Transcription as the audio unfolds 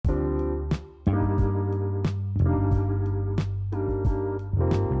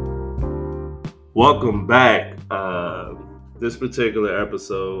Welcome back. This particular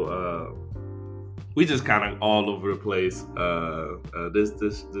episode, we just kind of all over the place.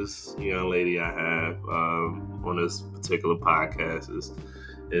 This young lady I have on this particular podcast is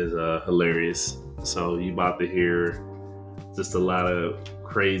hilarious. So you about to hear just a lot of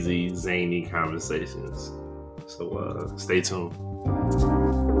crazy, zany conversations. So stay tuned.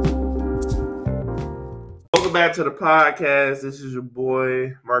 Welcome back to the podcast. This is your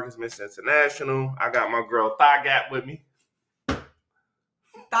boy Marcus Mr. International. I got my girl Thigh Gap with me.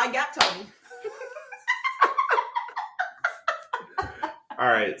 Thigh Gap Tony. All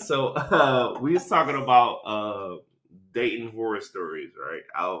right, so we was talking about dating horror stories, right?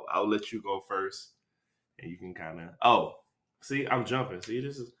 I'll let you go first, and you can kind of. Oh, see, I'm jumping. See,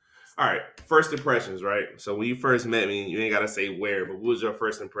 this is all right. First impressions, right? So when you first met me, you ain't gotta say where, but what was your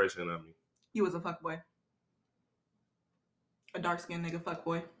first impression of me? You was a fuckboy. A dark-skinned nigga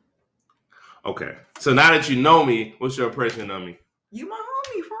fuckboy. Okay, so now that you know me, what's your impression of me? You my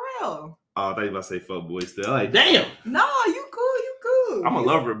homie, for real. Oh, I thought you were about to say fuckboy still. Like, damn. No, you cool. I'm a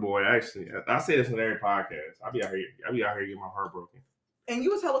lover boy, actually. I say this on every podcast. I be out here getting my heart broken. And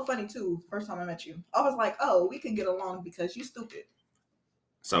you was hella funny too. First time I met you, I was like, "Oh, we could get along because you stupid."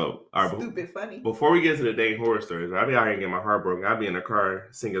 So, all right, stupid funny. Before we get to the dating horror stories, I be out here getting my heart broken. I be in the car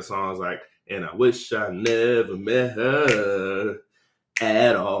singing songs like, "And I wish I never met her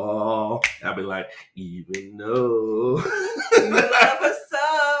at all." I be like, "Even though you love her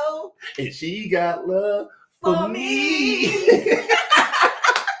so, and she got love for me."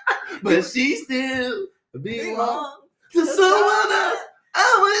 But she still belongs to someone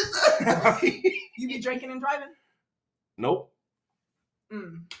else. You be drinking and driving? Nope.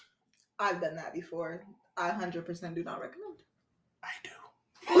 I've done that before. I 100% do not recommend. I do.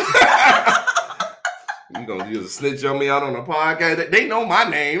 You gonna use a snitch on me out on a podcast? They know my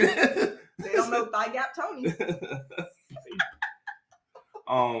name. They don't know Thigh Gap Tony.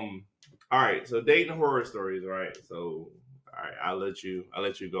 All right. So dating horror stories, right? So. All right, I'll let you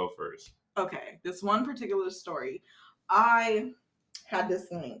go first. Okay, this one particular story, I had this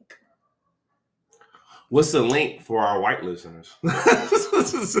link. What's the link for our white listeners? I'm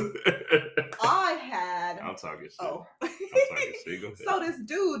talking shit. Oh. I'm talking shit. Go ahead. So this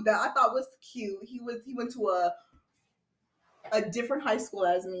dude that I thought was cute, he went to a different high school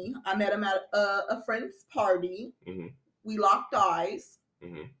as me. I met him at a friend's party. Mm-hmm. We locked eyes.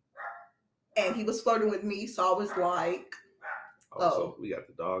 Mm-hmm. And he was flirting with me, so I was like, so we got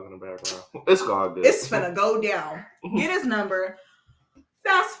the dog in the background. It's all good. It's finna go down. Get his number.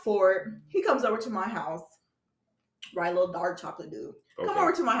 Fast forward, he comes over to my house. Right, little dark chocolate dude. Okay. Come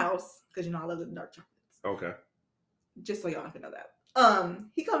over to my house because you know I love the dark chocolates. Okay. Just so y'all can know that.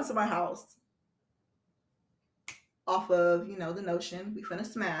 He comes to my house off of the notion we finna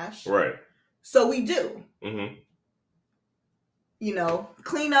smash. Right. So we do. Mm-hmm.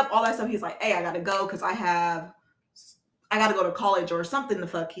 Clean up all that stuff. He's like, "Hey, I gotta go because I gotta go to college or something the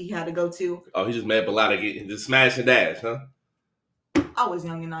fuck he had to go to." Oh, he just mad Bellotta just smash and dash, huh? I was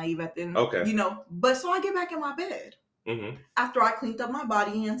young and naive at then. Okay. But so I get back in my bed. Mm-hmm. After I cleaned up my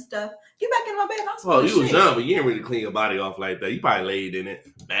body and stuff, get back in my bed and I was Well, you was young, but you didn't really clean your body off like that. You probably laid in it,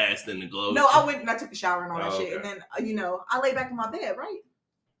 basked in the glow. No, I went and I took a shower and all that shit. And then, I lay back in my bed, right?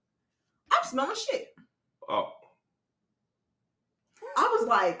 I'm smelling shit. Oh. I was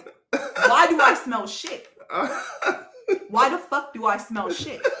like, why do I smell shit? Why the fuck do I smell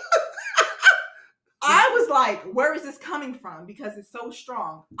shit? I was like, where is this coming from? Because it's so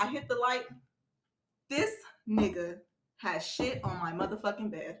strong. I hit the light. This nigga has shit on my motherfucking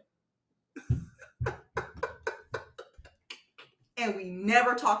bed. And we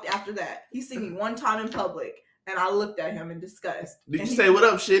never talked after that. He seen me one time in public, and I looked at him in disgust. Did you say, "What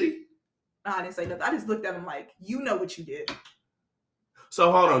up, shitty"? No, I didn't say nothing. I just looked at him like, you know what you did.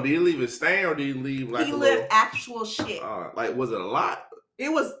 So hold on, did you leave it stain or did you leave like he left actual shit? Like, was it a lot? It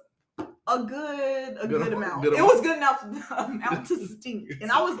was a good amount. It was good enough amount to stink.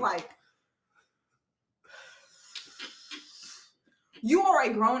 And I was like, you are a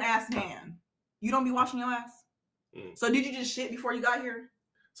grown ass man. You don't be washing your ass. So did you just shit before you got here?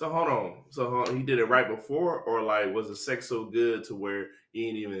 So hold on. He did it right before, or like was the sex so good to where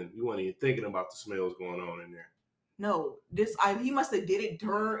you weren't even thinking about the smells going on in there? No, he must have did it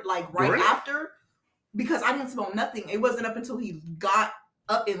right after, because I didn't smell nothing. It wasn't up until he got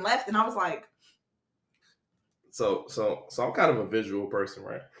up and left, and I was like, so I'm kind of a visual person,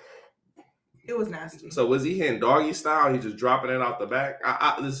 right? It was nasty. So was he hitting doggy style? He just dropping it out the back?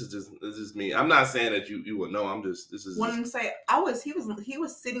 This is just me. I'm not saying that you would know. I'm just this is. Wanted to say he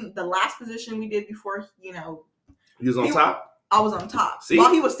was sitting the last position we did before. He was on top. I was on top. See?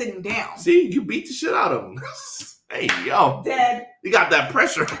 While he was sitting down. See, you beat the shit out of him. Hey, yo. Dead. You got that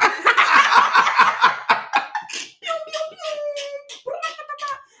pressure.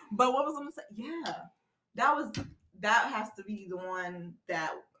 But what was I gonna say? Yeah. That has to be the one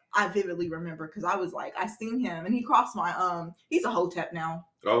that I vividly remember because I was like, I seen him and he crossed my he's a hotep now.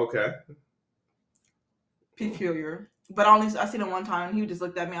 Oh, okay. Peculiar. But I seen him one time and he just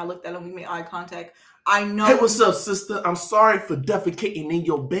looked at me. I looked at him, we made eye contact. I know. Hey, what's up, sister? I'm sorry for defecating in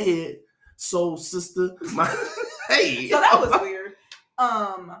your bed. So, sister. Hey. So that was weird.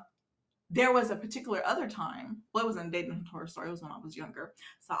 There was a particular other time. Well, it wasn't a dating horror story. It was when I was younger.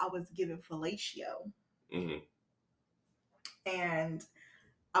 So I was given fellatio. Mm-hmm. And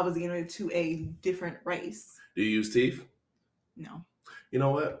I was given it to a different race. Do you use teeth? No. You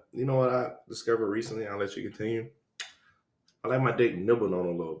know what? You know what I discovered recently? I'll let you continue. I like my dick nibbled on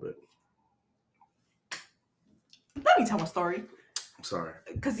a little bit. Let me tell my story. I'm sorry.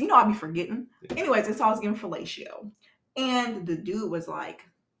 Because, I be forgetting. Anyways, and so I was given fellatio. And the dude was like,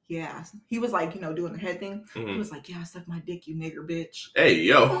 yeah. He was like, doing the head thing. Mm-hmm. He was like, yeah, suck my dick, you nigger bitch. Hey,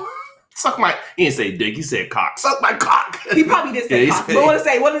 yo. Suck my... He didn't say dick. He said cock. Suck my cock. He probably did say cock. But what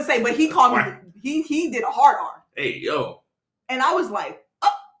to say? But he called me... He did a hard R. Hey, yo. And I was like, oh,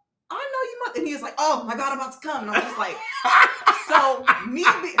 I know you must... And he was like, oh, my God, I'm about to come. And I was just like... So, me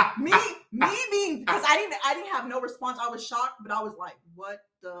being... Because I didn't have no response. I was shocked. But I was like, what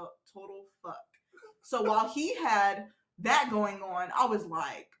the total fuck? So, while he had that going on, I was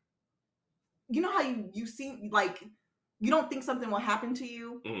like... You know how you see... Like... You don't think something will happen to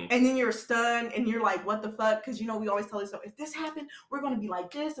you, and then you're stunned, and you're like, what the fuck? Because, we always tell ourselves, if this happened, we're going to be like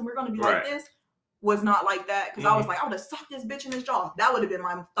this, and we're going to be like this. Was not like that, because I was like, I would have sucked this bitch in his jaw. That would have been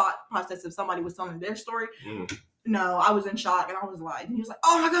my thought process if somebody was telling their story. No, I was in shock, and I was like, and he was like,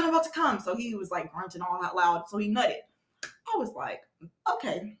 oh my God, I'm about to come. So he was like grunting all that loud, so he nutted. I was like,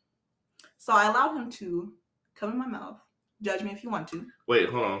 okay. So I allowed him to come in my mouth. Judge me if you want to. Wait,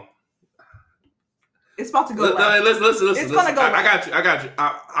 hold on. It's about to go left. Listen. It's gonna go. I got you.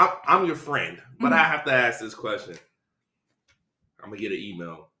 I'm your friend, but I have to ask this question. I'm gonna get an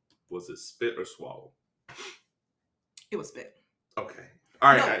email. Was it spit or swallow? It was spit. Okay.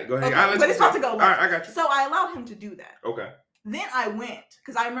 All right. Go ahead. Okay. But it's about to go left. All right, I got you. So I allowed him to do that. Okay. Then I went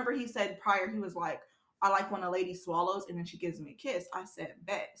because I remember he said prior he was like, I like when a lady swallows and then she gives me a kiss. I said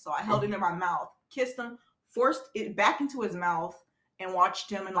bet. So I held it in my mouth, kissed him, forced it back into his mouth, and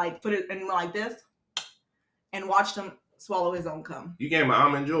watched him and like put it in like this. And watched him swallow his own cum. You gave him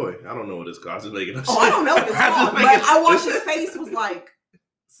almond joy. I don't know what it's called. I was just making up shit. I don't know what it's called. But I watched his face was like.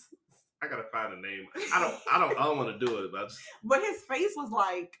 I gotta find a name. I don't want to do it. But his face was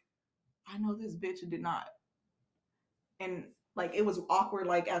like, I know this bitch did not. And like it was awkward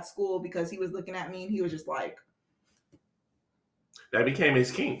like at school because he was looking at me and he was just like. That became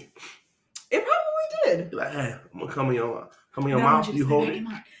his kink. It probably did. Like, hey, I'm gonna come in your mouth. You hold it.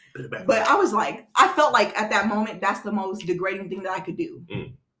 But I was like, I felt like at that moment, that's the most degrading thing that I could do.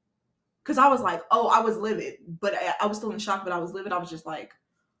 Because I was like, oh, I was livid. But I was still in shock, but I was livid. I was just like,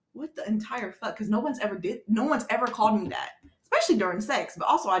 what the entire fuck? Because no one's ever called me that. Especially during sex. But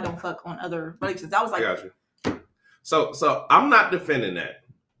also I don't fuck on other relationships. I was like. I got you. So I'm not defending that.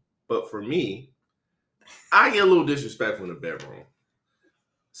 But for me, I get a little disrespectful in the bedroom.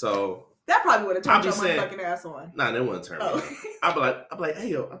 So... That probably would have turned your fucking ass on. Nah, that wouldn't turn me on. I'd be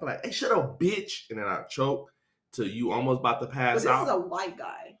like, hey, shut up, bitch. And then I choke till you almost about to pass out. This is a white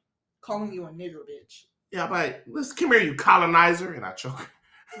guy calling you a nigger bitch. Yeah, I'm like, come here, you colonizer. And I choke.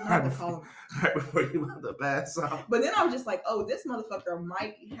 Right before you about to pass out. But then I was just like, oh, this motherfucker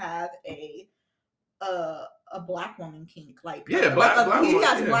might have a black woman kink. Like, yeah, black he woman,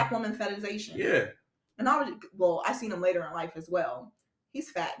 has black woman fetishization. Yeah. And I seen him later in life as well. He's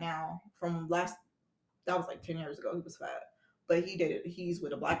fat now that was like 10 years ago. He was fat, but he's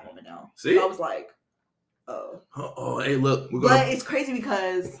with a black woman now. See? So I was like, oh, hey, look. But it's crazy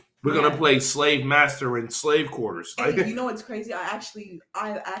because we're going to play slave master in slave quarters. And you know what's crazy? I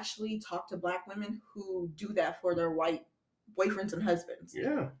actually talked to black women who do that for their white boyfriends and husbands.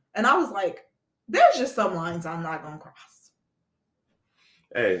 Yeah. And I was like, there's just some lines I'm not going to cross.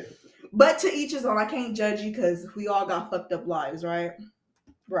 Hey. But to each his own. I can't judge you because we all got fucked up lives, right?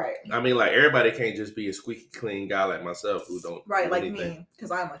 Right. I mean, like, everybody can't just be a squeaky clean guy like myself who don't. Right, like me,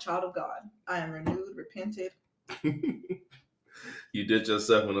 because I am a child of God. I am renewed, repented. You did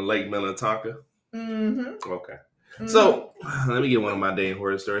yourself in the Lake Minnetonka? Mm-hmm. Okay. Mm-hmm. So, let me get one of my dating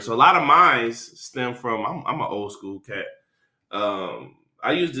horror stories. So, a lot of mine stem from, I'm an old school cat.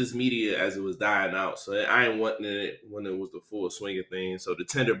 I used this media as it was dying out. So, I ain't wanting it when it was the full swing of things. So, the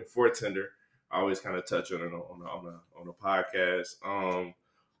Tinder before Tinder, I always kind of touch on it on a podcast.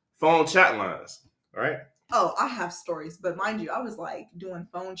 Phone chat lines, right? Oh, I have stories, but mind you, I was like doing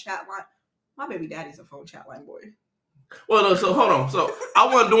phone chat line. My baby daddy's a phone chat line boy. Well, no, so hold on. So I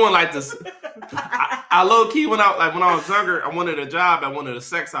wasn't doing like this. I low key when I was younger, I wanted a job at one of the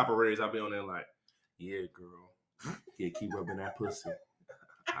sex operators. I'd be on there like, yeah, girl, yeah, keep rubbing that pussy.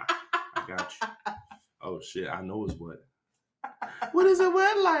 I got you. Oh shit, I know it's wet. What is it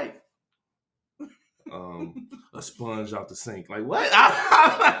wet like? A sponge off the sink. Like what?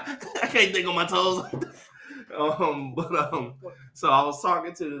 I can't think on my toes. So I was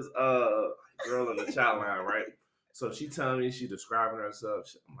talking to this girl in the chat line, right? So she telling me she describing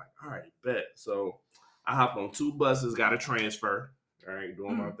herself. I'm like, all right, bet. So I hop on 2 buses, got to transfer. All right,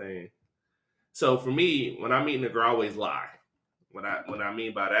 doing my thing. So for me, when I'm meeting a girl, I always lie. What I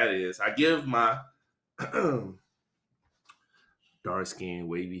mean by that is I give my dark skin,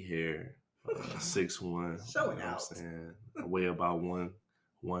 wavy hair, 6'1". Showing you know out. What I'm saying? I weigh about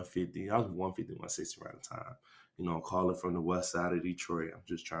 150. I was 150, 160 around the time. You know, calling from the west side of Detroit. I'm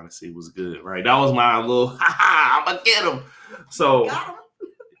just trying to see what's good, right? That was my little, I'm going to get him. So,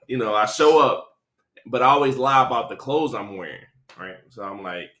 you know, I show up, but I always lie about the clothes I'm wearing, right? So I'm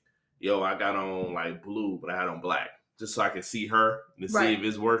like, yo, I got on like blue, but I had on black, just so I can see her to see if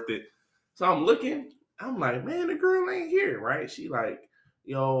it's worth it. So I'm looking, I'm like, man, the girl ain't here, right? She like,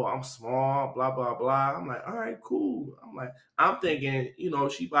 yo, I'm small, blah, blah, blah. I'm like, all right, cool. I'm thinking, you know,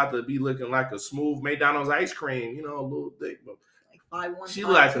 she about to be looking like a smooth McDonald's ice cream, you know, a little thick. But like 5'1". She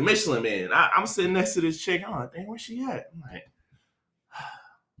look like a Michelin man. I'm sitting next to this chick. I'm like, dang, where's she at? I'm like,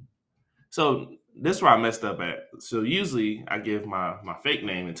 so this is where I messed up at. So usually I give my fake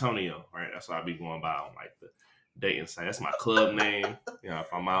name Antonio, right? That's what I be going by on like the dating site. That's my club name. You know,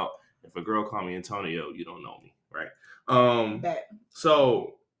 if I'm out, if a girl call me Antonio, you don't know me, right?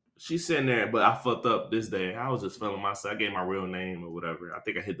 So she's sitting there, but I fucked up this day. I was just feeling myself. I gave my real name or whatever. I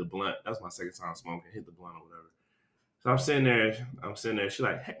think I hit the blunt. That's my second time smoking. Hit the blunt or whatever. So I'm sitting there. She's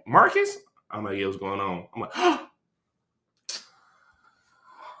like, hey, Marcus? I'm like, yeah, what's going on? I'm like,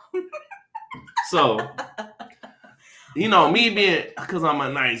 so, you know, me being, because I'm a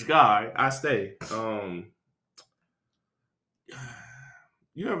nice guy, I stay.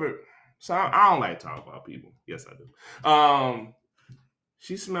 You ever, so I don't like to talk about people. Yes, I do.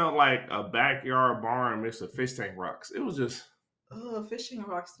 She smelled like a backyard barn mixed with fish tank rocks. It was just. Fish tank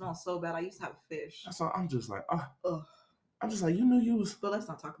rocks smell so bad. I used to have fish. So I'm just like, I'm just like, you knew you was. But let's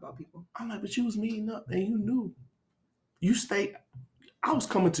not talk about people. I'm like, but you was meeting up and you knew. You stayed. I was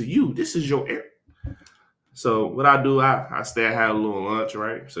coming to you. This is your area. So what I do, I stay, I had a little lunch,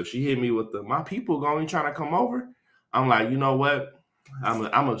 right? So she hit me with my people going trying to come over. I'm like, you know what?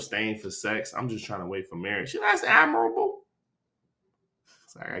 I'm abstaining for sex. I'm just trying to wait for marriage. She like, that's admirable.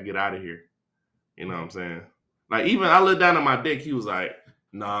 So I gotta get out of here. You know what I'm saying? Like, even I looked down at my dick, he was like,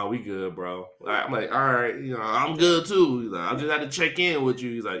 nah, we good, bro. Like, I'm like, all right, you know, I'm good too. He's like, I just had to check in with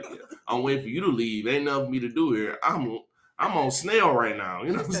you. He's like, yeah, I'm waiting for you to leave. Ain't nothing for me to do here. I'm on snail right now.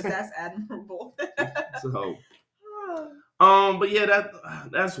 You know what I'm saying? That's admirable. So, but yeah,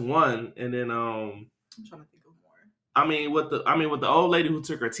 that's one. And then I'm trying to think of more. I mean, with the old lady who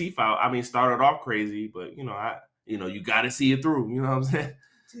took her teeth out, I mean, started off crazy, but you know, you got to see it through. You know what I'm saying?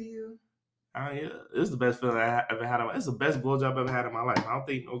 Do you? Yeah, it's the best feeling I ever had. It's the best blowjob I've ever had in my life. I don't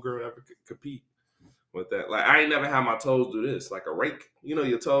think no girl ever could compete with that. Like, I ain't never had my toes do this, like a rake. You know,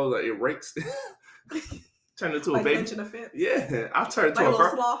 your toes, like, it rakes. Turned into a baby. Yeah, I turned into a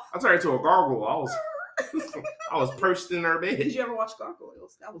gargoyle. I was perched in her bed. Did you ever watch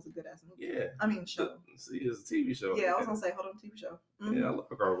Gargoyles? That was a good ass movie. Yeah. I mean, show. See, it's a TV show. Yeah, I was gonna say, hold on, TV show. Mm-hmm. Yeah, I love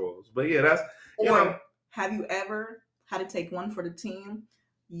Gargoyles. But yeah, that's. Have you ever had to take one for the team?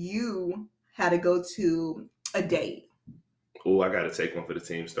 You had to go to a date. Oh, I got to take one for the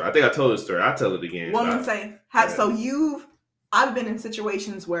team story. I think I told the story. I'll tell it again. Woman say, I've been in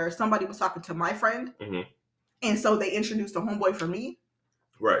situations where somebody was talking to my friend, mm-hmm. and so they introduced a homeboy for me.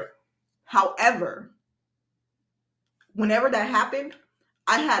 Right. However, whenever that happened,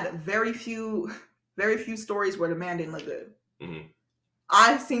 I had very few stories where the man didn't look good.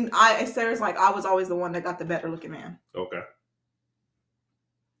 Mm-hmm. Sarah's like, I was always the one that got the better looking man. Okay.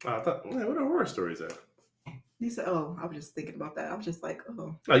 I thought, man, what are horror stories at? You said, oh, I was just thinking about that. I was just like,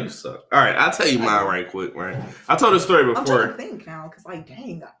 oh. Oh, you suck. All right, I'll tell you mine right quick, right? I told the story before. I'm trying to think now, because like,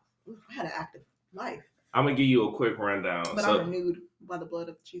 dang, I had an active life. I'm going to give you a quick rundown. But I'm renewed by the blood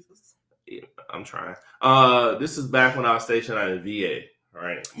of Jesus. Yeah, I'm trying. This is back when I was stationed out in VA,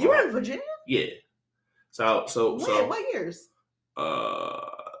 right? You were in Virginia? Yeah. So what years?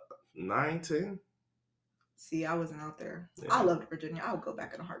 9, 10. See, I wasn't out there. Yeah. I loved Virginia. I would go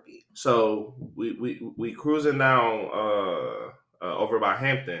back in a heartbeat. So we cruising down over by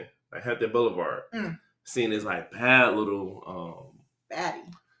Hampton, like Hampton Boulevard. Seeing this like bad little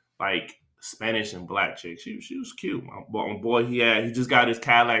baddie, like Spanish and black chick. She was cute. My boy, he just got his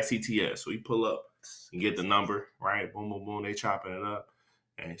Cadillac CTS, so he pull up and get the number, right? Boom, boom, boom. They chopping it up,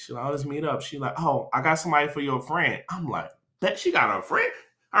 and she like, oh, let's meet up. She like, oh, I got somebody for your friend. I'm like, bet she got a friend.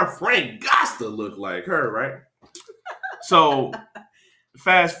 Her friend got to look like her, right? So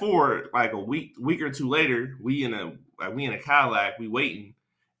fast forward like a week or two later, we in a Cadillac, we waiting,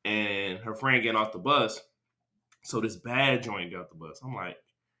 and her friend getting off the bus. So this bad joint got the bus. I'm like,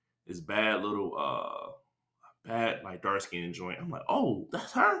 this bad little bad like dark skinned joint. I'm like, oh,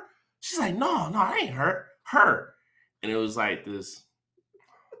 that's her? She's like, no, that ain't her. Her. And it was like this.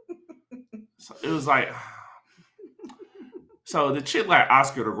 So it was like, so the chick like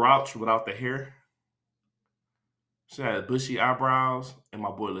Oscar the Grouch without the hair. She had bushy eyebrows, and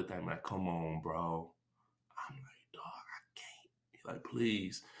my boy looked at me like, come on, bro. I'm like, dog, I can't. He's like,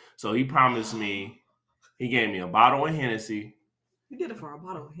 please. So he promised me, he gave me a bottle of Hennessy. You did it for a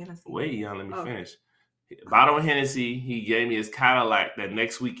bottle of Hennessy. Wait, young, let me finish. A bottle of Hennessy. He gave me his Cadillac that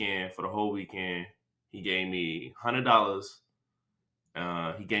next weekend for the whole weekend. He gave me $100.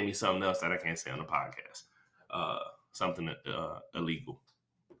 He gave me something else that I can't say on the podcast. Something illegal.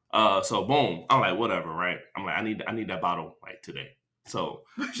 So boom, I'm like, whatever, right? I'm like, I need that bottle like today. So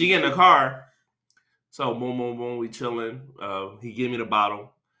she get in the car. So boom, boom, boom, we chilling. He gave me the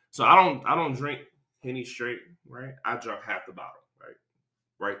bottle. So I don't drink Henny straight, right? I drank half the bottle,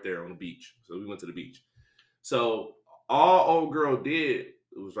 right there on the beach. So we went to the beach. So all old girl did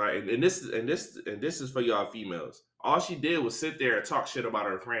was right, and this is for y'all females. All she did was sit there and talk shit about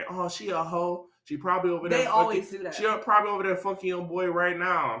her friend. Oh, she a hoe. She probably over there. They always do that. She probably over there fucking your boy right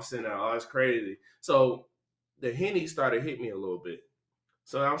now. I'm sitting there. Oh, it's crazy. So the Henny started hitting me a little bit.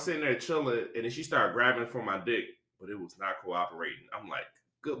 So I'm sitting there chilling, and then she started grabbing for my dick, but it was not cooperating. I'm like,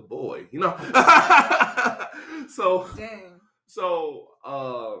 good boy, you know. So dang. So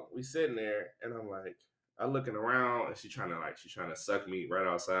we sitting there, and I'm like, I'm looking around, and she's trying to suck me right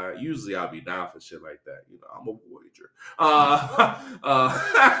outside. Usually I'll be down for shit like that, you know. I'm a voyager.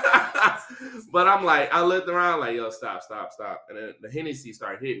 But I'm like, I looked around like, yo, stop. And then the Hennessy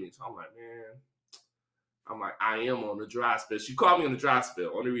started hitting me. So I'm like, man, I am on the dry spell. She called me on the dry spell.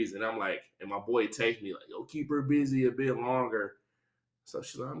 Only reason I'm like, and my boy texted me like, yo, keep her busy a bit longer. So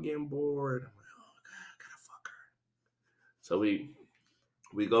she's like, I'm getting bored. I'm like, oh God, I gotta fuck her. So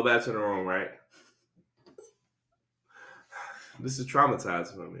we go back to the room, right? This is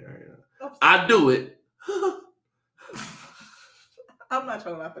traumatizing for me right now. I do it. I'm not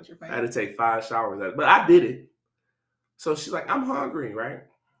trying to laugh at your face. I had to take 5 showers, but I did it. So she's like, I'm hungry, right?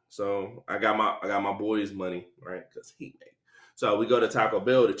 So I got my boy's money, right? Because he made. So we go to Taco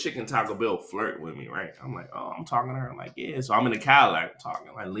Bell. The chicken Taco Bell flirt with me, right? I'm like, oh, I'm talking to her. I'm like, yeah. So I'm in the Cadillac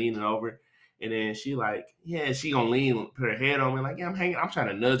talking, like leaning over. And then she like, yeah, she gonna lean, put her head on me, like, yeah, I'm hanging. I'm trying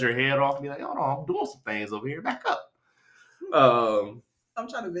to nudge her head off me, like, hold on, I'm doing some things over here. Back up. I'm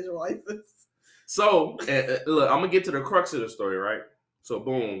trying to visualize this. So look, I'm gonna get to the crux of the story, right? So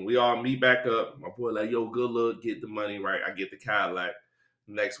boom, we all meet back up. My boy like, yo, good luck, get the money, right? I get the Cadillac.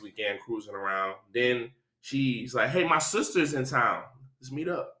 Next weekend, cruising around. Then she's like, hey, my sister's in town. Let's meet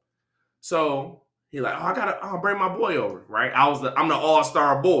up. So he like, oh, I'll bring my boy over, right? I'm the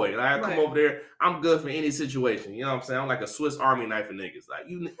all-star boy. Like, I come over there, I'm good for any situation. You know what I'm saying? I'm like a Swiss Army knife of niggas. Like,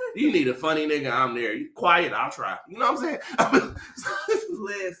 you need a funny nigga, I'm there. You quiet, I'll try. You know what I'm saying?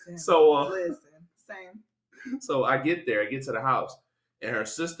 Listen. So same. So I get there, I get to the house, and her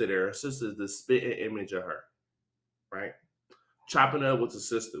sister there. Her sister's the spitting image of her, right? Chopping up with the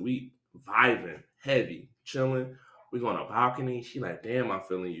sister. We vibing, heavy, chilling. We go on a balcony. She like, damn, I'm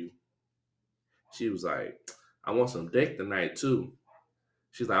feeling you. She was like, I want some dick tonight too.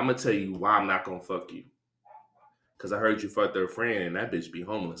 She's like, I'm gonna tell you why I'm not gonna fuck you. Cause I heard you fucked her friend and that bitch be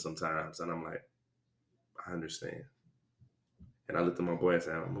homeless sometimes. And I'm like, I understand. And I looked at my boy and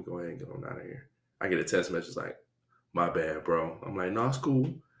said, I'm gonna go ahead and get on out of here. I get a text message like, my bad, bro. I'm like, no, it's cool.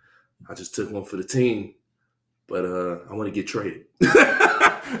 I just took one for the team. But I want to get traded.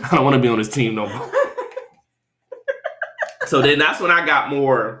 I don't want to be on this team no more. So then that's when I got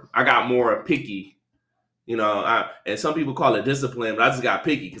more picky, you know. And some people call it discipline, but I just got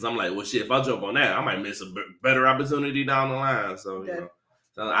picky because I'm like, well, shit, if I jump on that, I might miss a better opportunity down the line. So, you know,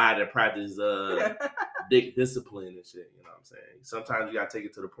 so I had to practice dick discipline and shit. You know what I'm saying? Sometimes you got to take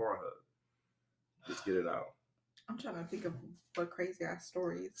it to the Pornhub. Just get it out. I'm trying to think of what crazy ass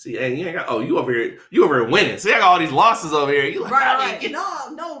stories. See, hey, you ain't got. Oh, you over here winning. See, I got all these losses over here. You like, right.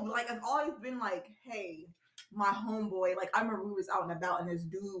 No. Like I've always been like, hey, my homeboy, like I remember we was out and about and this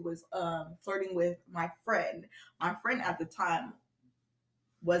dude was flirting with my friend. My friend at the time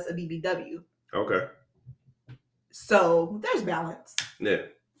was a BBW. Okay. So there's balance. Yeah.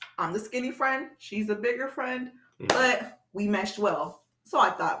 I'm the skinny friend. She's a bigger friend. But we meshed well. So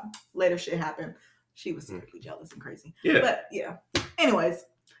I thought later shit happened. She was secretly jealous and crazy. Yeah. But yeah. Anyways,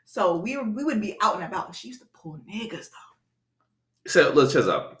 so we would be out and about. She used to pull niggas though. So let's check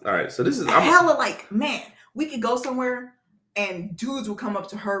up. All right. So this is hella like, man, we could go somewhere and dudes would come up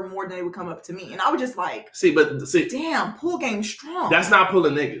to her more than they would come up to me. And I was just like, see, damn, pull game strong. That's not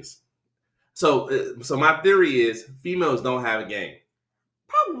pulling niggas. So my theory is females don't have a game.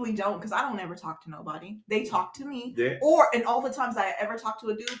 Probably don't, because I don't ever talk to nobody. They talk to me. Yeah. And all the times I ever talk to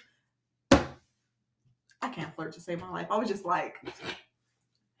a dude, I can't flirt to save my life. I was just like,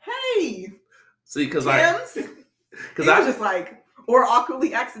 hey. See, because was just like, or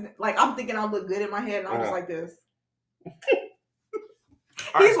awkwardly accident. Like I'm thinking I look good in my head, and I'm just like this.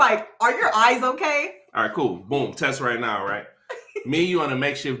 He's like, are your eyes okay? All right, cool. Boom. Test right now, right? Me and you on a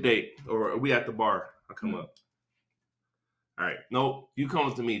makeshift date, or we at the bar. I come up. All right. Nope. You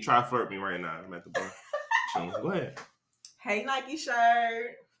come to me. Try flirt me right now. I'm at the bar. Go ahead. Hey, Nike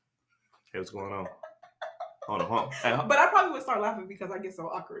shirt. Hey, what's going on? Hold on. Hey, but I probably would start laughing because I get so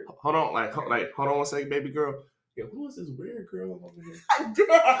awkward. Hold on. Hold on one second, baby girl. Yeah, who is this weird girl over here? I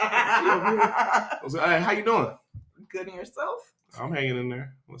was like, hey, how you doing? Good in yourself? I'm hanging in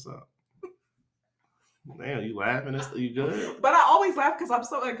there. What's up? Damn, you laughing? You good? But I always laugh because I'm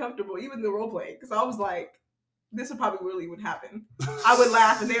so uncomfortable, even the role play. Because I was like, this would probably really would happen. I would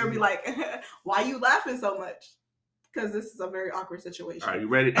laugh and they would be like, why are you laughing so much? Because this is a very awkward situation. All right, you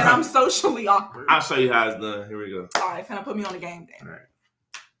ready? And I'm socially awkward. I'll show you how it's done. Here we go. All right, kind of put me on the game then. All right.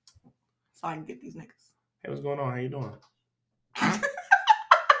 So I can get these niggas. Hey, what's going on? How you doing?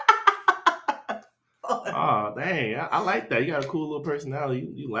 Oh, dang. I like that. You got a cool little personality.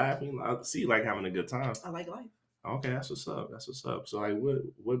 You laughing. I see you like having a good time. I like life. Okay, that's what's up. So, like,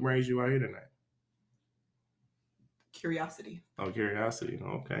 what brings you out here tonight? Curiosity. Oh, curiosity.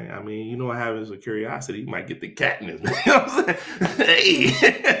 Okay. I mean, you know what happens with curiosity? You might get the cat in it. You know what I'm saying? Hey.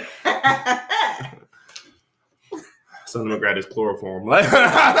 So I'm gonna grab this chloroform. Like, no,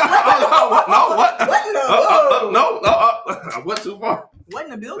 what? No. I went too far. What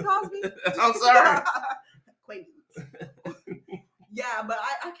in the Bill Cosby? I'm sorry. Yeah, but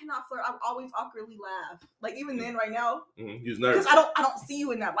I cannot flirt. I always awkwardly laugh. Like even then, right now, you was nervous. Because I don't see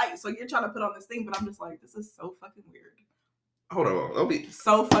you in that light. So you're trying to put on this thing, but I'm just like, this is so fucking weird. Hold on, don't be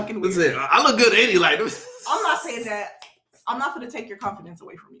so fucking weird. Listen, I look good in any light. I'm not saying that. I'm not going to take your confidence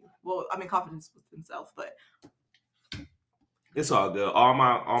away from you. Well, I mean confidence with himself, but it's all good. All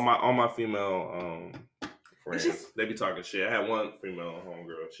my female friends, they be talking shit. I had one female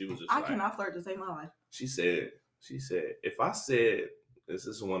homegirl. She was just I cannot flirt to save my life. She said, if I said, this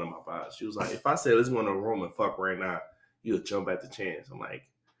is one of my vibes. She was like, if I said, let's go in a room and fuck right now, you'll jump at the chance. I'm like,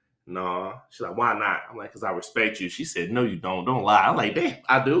 nah. She's like, why not? I'm like, because I respect you. She said, no, you don't. Don't lie. I'm like, damn,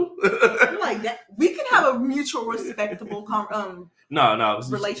 I do. You're like that. We can have a mutual respectable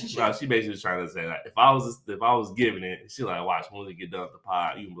relationship. No, she basically was trying to say, like, if I was giving it, she like, watch, when we get done with the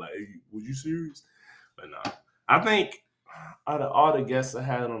pod, you can be like, hey, was you serious? But no. I think out of all the guests I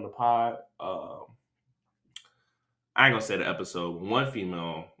had on the pod, I ain't gonna say the episode, but one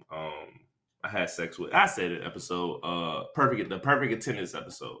female I had sex with. I said the episode, the perfect attendance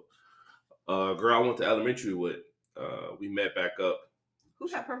episode. Girl I went to elementary with. We met back up. Who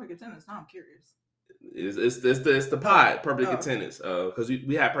had perfect attendance? Now I'm curious. It's the pod, perfect attendance. Because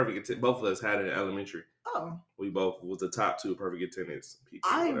we had perfect attendance. Both of us had it in elementary. Oh. We both was the top 2 perfect attendance people.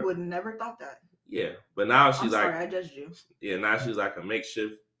 I would never thought that. Yeah, but now she's sorry, I judged you. Yeah, now she's like a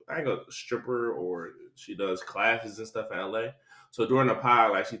makeshift. I ain't a stripper, or she does classes and stuff in LA. So during the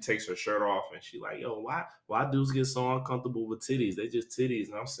pod, like she takes her shirt off and she like, yo, why dudes get so uncomfortable with titties? They just titties.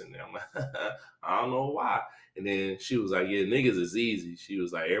 And I'm sitting there, I'm like, I don't know why. And then she was like, yeah, niggas is easy. She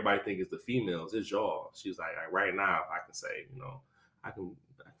was like, everybody think it's the females, it's y'all. She was like right now, if I can say, I can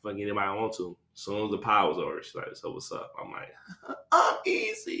fuck anybody I want to. As soon as the pod was over, she's like, so what's up? I'm like, I'm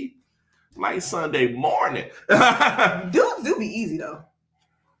easy. Like Sunday morning. Dudes do be easy though.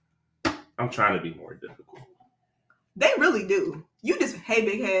 I'm trying to be more difficult. They really do. You just, hey,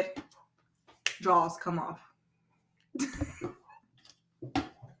 big head, draws come off.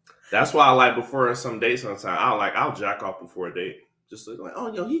 That's why I like before some dates sometimes. I'll jack off before a date. Just like,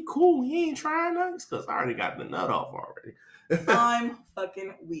 oh, yo, he cool. He ain't trying nothing. It's because I already got the nut off already. I'm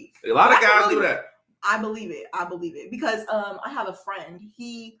fucking weak. A lot of guys do that. I believe it. Because I have a friend.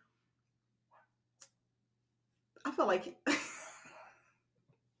 I feel like...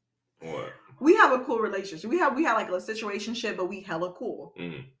 What? We have a cool relationship. We had like a situationship, but we hella cool.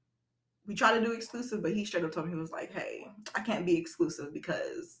 Mm. We tried to do exclusive, but he straight up told me, he was like, hey, I can't be exclusive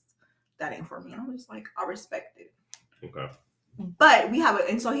because that ain't for me. And I'm just like, I respect it. Okay. But we have it,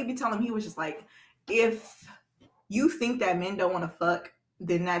 and so he'd be telling me, he was just like, if you think that men don't want to fuck,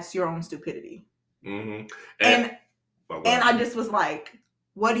 then that's your own stupidity. Mm-hmm. And I just was like,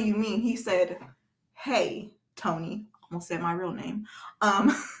 what do you mean? He said, hey, Tony, almost said my real name.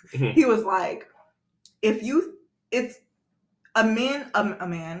 He was like, it's a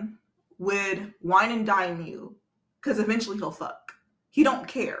man would wine and dine you because eventually he'll fuck. He don't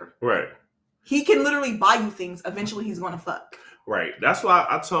care. Right. He can literally buy you things. Eventually he's going to fuck. Right. That's why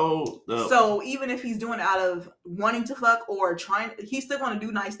I told. So even if he's doing it out of wanting to fuck or trying, he's still going to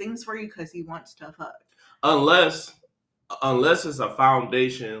do nice things for you because he wants to fuck. Unless it's a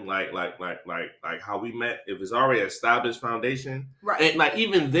foundation like how we met. If it's already established foundation, right? And like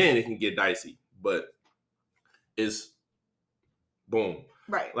even then it can get dicey, but it's boom.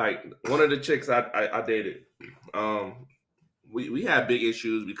 Right. Like one of the chicks I dated, we had big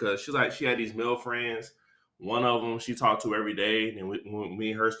issues because she had these male friends. One of them she talked to every day, and when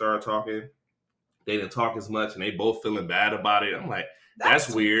me and her started talking, they didn't talk as much, and they both feeling bad about it. I'm like,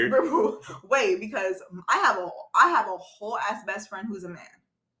 that's weird. Wait, because I have a whole ass best friend who's a man.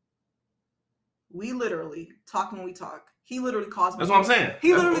 We literally talk when we talk. He literally calls me. That's what I'm saying.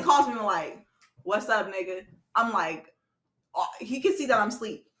 He literally calls me like, "What's up, nigga?" I'm like, he can see that I'm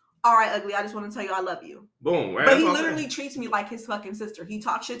asleep. All right, ugly. I just want to tell you I love you. Boom. Right? But he literally treats me like his fucking sister. He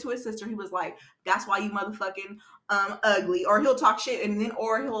talks shit to his sister. He was like, "That's why you motherfucking ugly." Or he'll talk shit, and then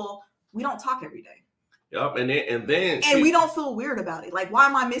we don't talk every day. Yep, and then we don't feel weird about it. Like, why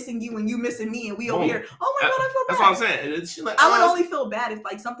am I missing you and you missing me? And we over here. Oh my god, I feel bad. That's what I'm saying. Like, I would only feel bad if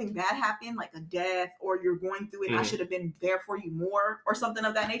like something bad happened, like a death, or you're going through it. And I should have been there for you more, or something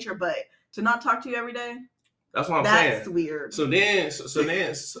of that nature. But to not talk to you every day. That's what I'm saying. That's weird. So then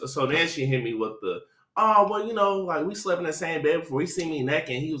she hit me with the, oh, well, like we slept in the same bed before. He seen me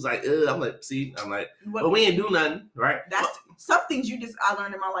naked, and he was like, ugh. I'm like, but we ain't do nothing, right? That's some things I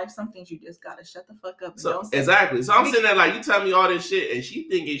learned in my life. Some things you just gotta shut the fuck up. And don't say exactly. So I'm sitting there like, you tell me all this shit, and she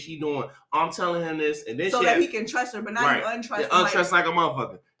thinking she doing. I'm telling him this, and then so that he can trust her, but now you untrust. Untrust like a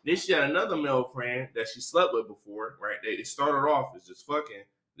motherfucker. Then she had another male friend that she slept with before, right? They started off as just fucking.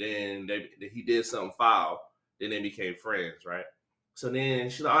 Then he did something foul. Then they became friends, right? So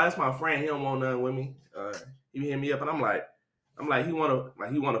then she's like, "Oh, that's my friend. He don't want nothing with me. He hit me up, and I'm like, he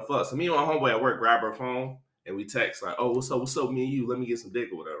wanna fuck." So me and my homeboy at work grab her phone and we text like, "Oh, what's up, me and you? Let me get some dick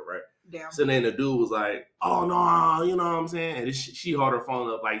or whatever, right?" Damn. So then the dude was like, "Oh no, you know what I'm saying?" And she held her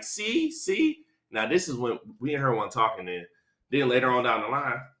phone up like, "See." Now this is when we and her weren't talking. Then later on down the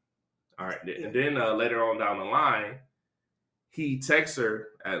line, all right. Yeah. And then later on down the line, he texts her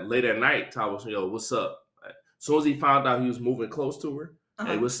late at night, telling us, "Yo, what's up?" As soon as he found out he was moving close to her,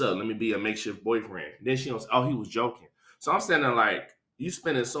 "Hey, what's up? Let me be a makeshift boyfriend." Then she goes, "Oh, he was joking." So I'm standing like, you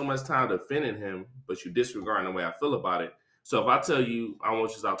spending so much time defending him, but you disregarding the way I feel about it. So if I tell you I want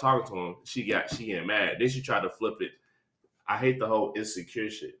you to stop talking to him, she getting mad. Then she tried to flip it. I hate the whole insecure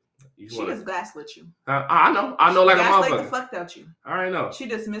shit. She just gaslit you. I know, like a motherfucker. Gaslight the fuck out you. I already know. She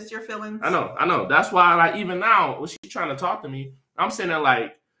dismissed your feelings. I know. That's why, like, even now when she's trying to talk to me, I'm sitting there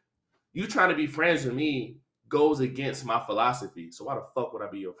like, you trying to be friends with me goes against my philosophy. So why the fuck would I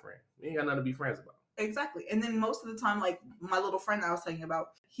be your friend? We ain't got nothing to be friends about. Exactly. And then most of the time, like my little friend that I was telling you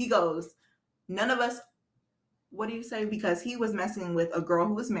about, he goes, none of us, what do you say? Because he was messing with a girl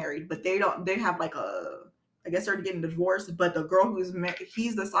who was married, but they have like I guess they're getting divorced, but the girl who's married,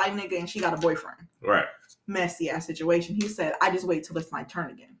 he's the side nigga and she got a boyfriend. Right. Messy ass situation. He said, I just wait till it's my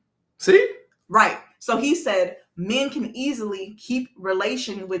turn again. See? Right. So he said men can easily keep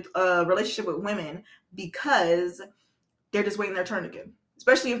relationship with women because they're just waiting their turn again.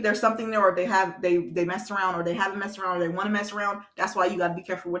 Especially if there's something there, or they mess around, or they haven't messed around, or they want to mess around. That's why you got to be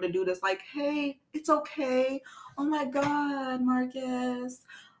careful with a dude that's like, hey, it's okay. Oh my God, Marcus,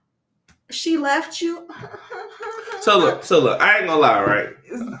 she left you. So look, I ain't gonna lie, right?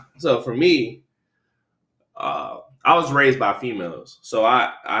 So for me, I was raised by females, so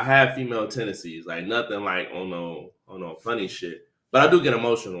I have female tendencies, like nothing like on no funny shit, but I do get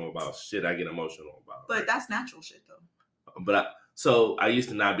emotional about shit. I get emotional about, but that's natural shit though. But so I used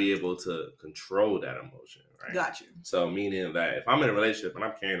to not be able to control that emotion, right? Got you. So meaning that if I'm in a relationship and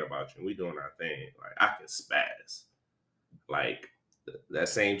I'm caring about you and we doing our thing, like I can spaz. Like that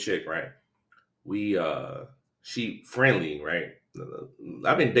same chick, right? She friendly, right?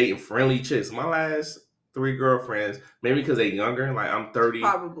 I've been dating friendly chicks. My last 3 girlfriends, maybe because they're younger. Like I'm 30.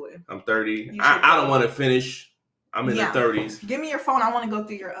 Probably. I'm 30. I don't want to finish I'm in the 30s. Give me your phone. I want to go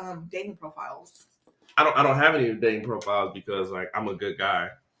through your dating profiles. I don't have any dating profiles because like I'm a good guy.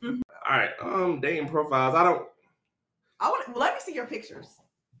 Mm-hmm. All right, dating profiles. Let me see your pictures.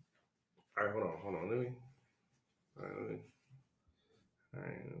 All right, hold on. Let me. All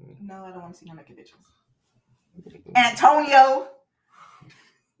right. No, I don't want to see your naked pictures. Antonio,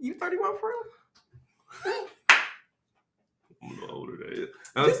 you 31 for real? I'm a little older than you.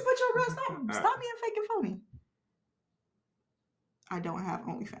 Just put your real stuff. Stop being fake and phony. I don't have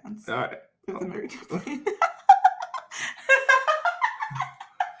OnlyFans. All right. It's American.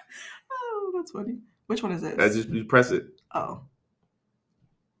 Oh, that's funny. Which one is this? That's just you press it. Oh.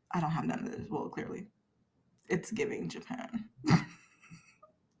 I don't have none of this. Well, clearly. It's giving Japan.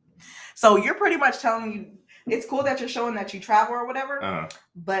 So you're pretty much telling you it's cool that you're showing that you travel or whatever,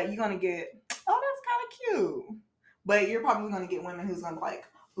 but you're going to get, oh, that's kind of cute. But you're probably going to get women who's going to be like,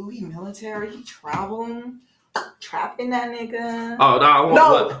 ooh, he military, he traveling, trapping that nigga. Oh, no, I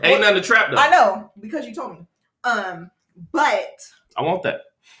want ain't nothing to trap though. I know, because you told me. But I want that.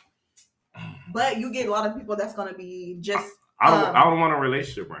 But you get a lot of people that's going to be just. I don't want a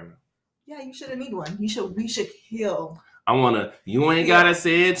relationship right now. Yeah, you shouldn't need one. We should heal. I wanna. You ain't gotta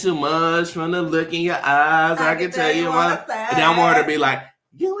say it too much from the look in your eyes. I can tell you what. And then I want her to be like,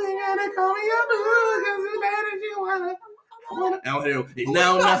 you ain't gotta call me your boo, cause as bad as you wanna.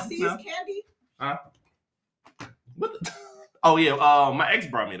 No. Candy. Huh? What? Oh yeah. My ex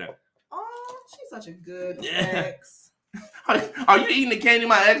brought me that. Oh, she's such a good ex. Are you eating the candy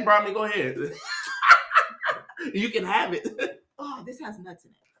my ex brought me? Go ahead. You can have it. Oh, this has nuts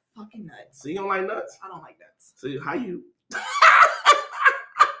in it. Fucking nuts. So you don't like nuts? I don't like nuts. So how you?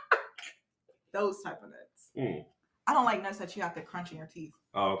 Those type of nuts. I don't like nuts that you have to crunch in your teeth.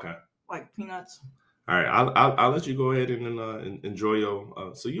 Oh, okay. Like peanuts. All right, I'll let you go ahead and enjoy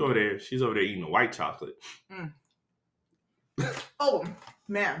your. So you over there? She's over there eating the white chocolate. Oh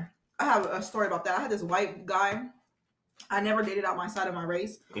man, I have a story about that. I had this white guy. I never dated out my side of my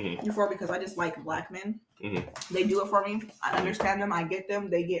race before because I just like black men. They do it for me. I understand them. I get them.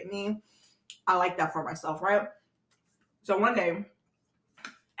 They get me. I like that for myself, right? So one day,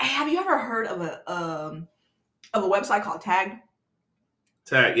 have you ever heard of a website called Tagged?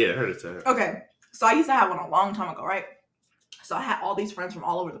 Tag, yeah, I heard of Tag. Okay, so I used to have one a long time ago, right? So I had all these friends from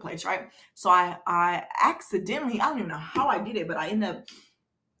all over the place, right? So I accidentally, I don't even know how I did it, but I ended up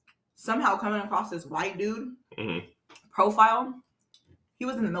somehow coming across this white dude profile. He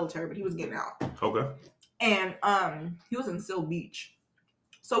was in the military, but he was getting out. Okay. And he was in Seal Beach.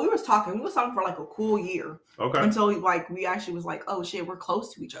 So we was talking for like a cool year. Okay. Until we actually was like, oh shit, we're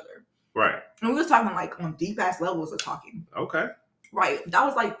close to each other. Right. And we was talking like on deep ass levels of talking. Okay. Right. That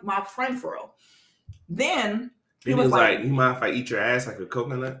was like my friend for real. Then he was like, you mind if I eat your ass like a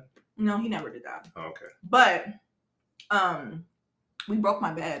coconut? No, he never did that. Oh, okay. But we broke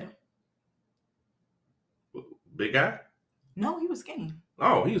my bed. Big guy? No, he was skinny.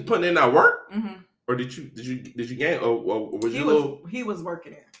 Oh, he was putting in that work? Or did you gain? Or was he was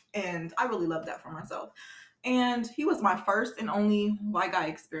working it, and I really loved that for myself. And he was my first and only white guy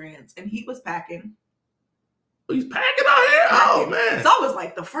experience, and he was packing. He's packing out here. Oh man! So I was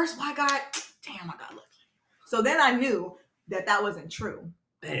like, the first white guy. Damn, I got lucky. So then I knew that wasn't true.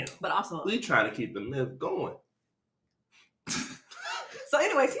 Damn. But also, we trying to keep the myth going. So,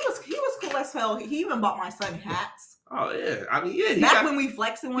 anyways, he was cool as hell. He even bought my son hats. Oh yeah, I mean yeah. Back when we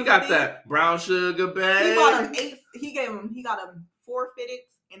flexing, he got that brown sugar bag. He bought him 8. He got him 4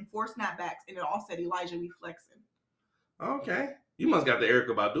 fitteds and 4 snapbacks, and it all said Elijah, we flexing. Okay, you must got the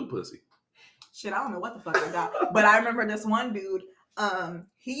Erykah Badu pussy. Shit, I don't know what the fuck I got, but I remember this one dude.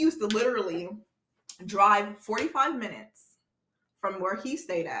 He used to literally drive 45 minutes from where he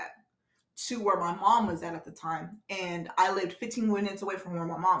stayed at to where my mom was at the time, and I lived 15 minutes away from where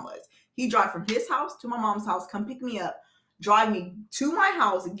my mom was. He drive from his house to my mom's house, come pick me up, drive me to my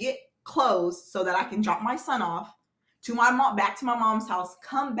house, get clothes so that I can drop my son off to my mom, back to my mom's house,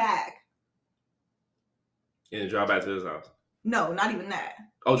 come back. And drive back to his house? No, not even that.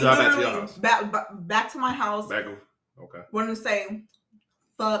 Oh, drive back to your house. Back to my house. Okay. Wanted to say,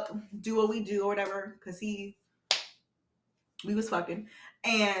 fuck, do what we do or whatever, because we was fucking.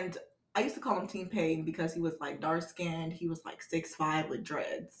 And I used to call him Team Payne because he was like dark skinned. He was like 6'5" with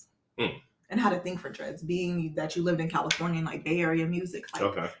dreads. And how to think for dreads, being that you lived in California and like Bay Area music,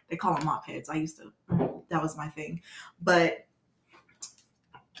 like they call them mop heads. I used to, that was my thing. But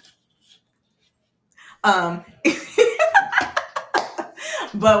but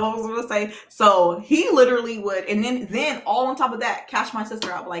what was I gonna say? So he literally would, and then all on top of that, cash my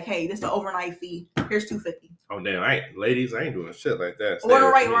sister out like, hey, this is the overnight fee. Here's $250. Oh damn! Ladies, I ain't doing shit like that. Stay Well,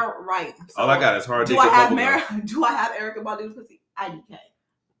 away right, from me. right. So, All I got is hard dick do I and have bubble gum. Do I have Erykah Badu's pussy? IDK.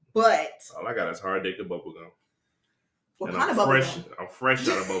 But All I got is hard dick and bubble gum. what And kind of bubble fresh, gum? I'm fresh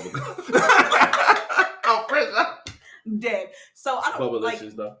out of bubble gum. I'm fresh out. Dead. So I don't Bubble like.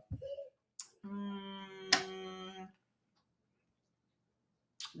 licious though.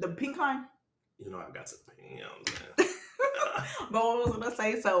 The pink kind. You know I got some. You know what I'm saying? But what was I gonna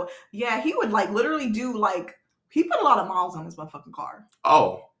say? So yeah, he would like literally do like he put a lot of miles on his motherfucking car.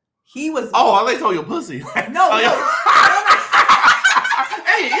 Oh. He was. Oh, I like told your pussy. No.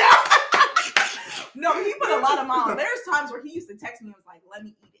 Hey, yeah. No, he put a lot of miles. There's times where he used to text me and was like, "Let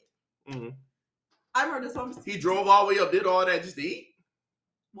me eat it." Mm-hmm. I remember this one. He drove all the way up, did all that just to eat.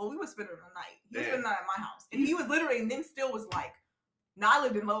 Well, we was spending the night. He was Damn. spending the night at my house, and he was literally, and then still was like. Now I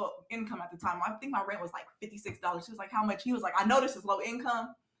lived in low income at the time. I think my rent was like $56. She was like, "How much?" He was like, "I know this is low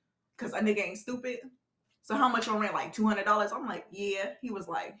income, cause a nigga ain't stupid. So how much on rent? Like $200." I'm like, "Yeah." He was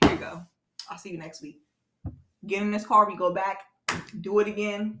like, "Here you go. I'll see you next week. Get in this car. We go back. Do it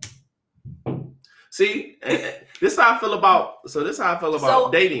again." See, this is how I feel about. So this is how I feel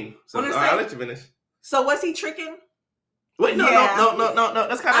about dating. So I'll let you finish. So was he tricking? Wait, no.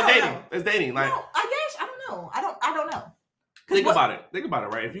 That's kind of dating. Know. It's dating. Like, no, I guess I don't know. I don't know. Think about it,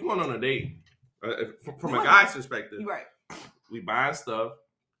 right? If you're going on a date, from a guy's perspective, you're right. We buying stuff,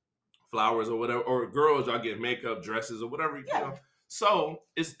 flowers or whatever, or girls, y'all get makeup, dresses or whatever. You know. So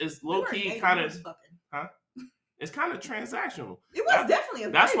it's low key kind of, It's kind of transactional. It was definitely a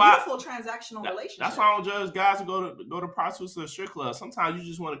very beautiful transactional relationship. That's why I don't judge guys who go to prostitutes or strip clubs. Sometimes you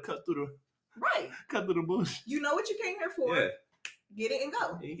just want to cut through the bush. You know what you came here for. Yeah. Get it and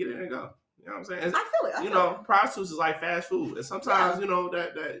go. You get it and go. You know what I'm saying? I feel it. Prostitutes is like fast food, and sometimes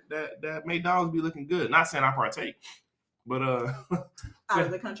that McDonald's be looking good. Not saying I partake, but out of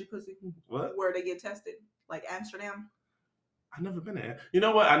the country pussy. What? Where they get tested, like Amsterdam. I've never been there. You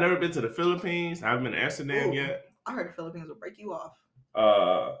know what? I've never been to the Philippines. I haven't been to Amsterdam yet. I heard the Philippines will break you off.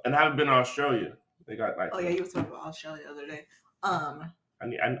 And I haven't been to Australia. They got like. Oh yeah, you were talking about Australia the other day.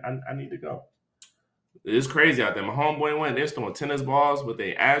 I need to go. It's crazy out there. My homeboy went. They're throwing tennis balls with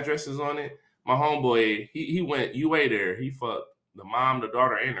their addresses on it. My homeboy, he went UA there. He fucked the mom, the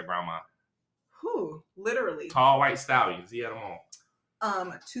daughter, and the grandma. Who? Literally. Tall white stallions. He had them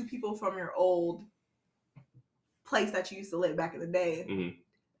all. Two people from your old place that you used to live back in the day.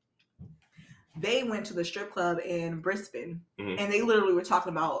 Mm-hmm. They went to the strip club in Brisbane, mm-hmm. and they literally were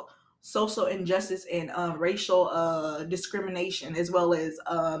talking about social injustice and racial discrimination, as well as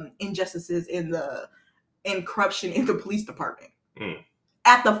injustices in corruption in the police department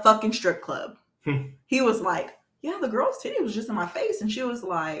at the fucking strip club. He was like, "Yeah, the girl's titty was just in my face," and she was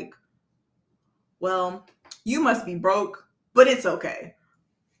like, "Well, you must be broke, but it's okay.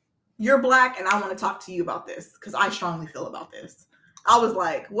 You're black, and I want to talk to you about this because I strongly feel about this." I was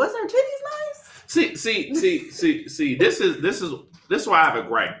like, "Was her titties nice?" See. This is why I have a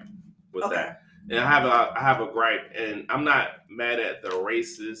gripe with that. And I have a gripe, and I'm not mad at the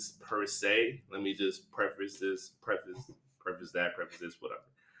racist per se. Let me just preface this, whatever.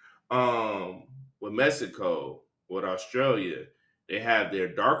 With Mexico, with Australia, they have their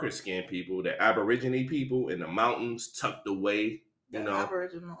darker skinned people, the Aborigine people in the mountains tucked away. You know,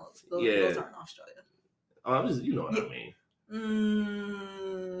 Aboriginals. Those aren't Australia. I'm just, you know what I mean.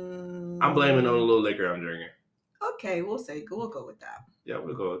 I'm blaming on the little liquor I'm drinking. Okay, we'll go with that. Yeah,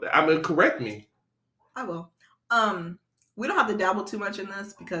 we'll go with that. I mean, correct me. I will. We don't have to dabble too much in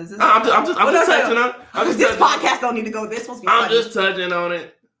this because this I'm just touching on it. This podcast don't need to go. This supposed to be funny. Just touching on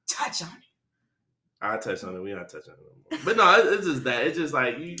it. Touch on it. I touch on it. We're not touching on it anymore. But no, it's just that. It's just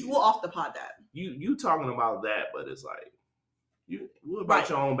like we'll off the pod that. You talking about that, but it's like what about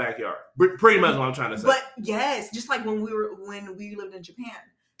your own backyard? Pretty much what I'm trying to say. But yes, just like when we lived in Japan,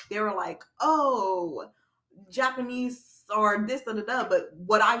 they were like, "Oh, Japanese or this da. But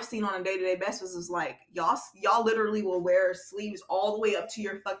what I've seen on a day-to-day basis is like y'all literally will wear sleeves all the way up to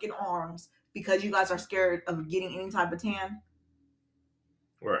your fucking arms because you guys are scared of getting any type of tan.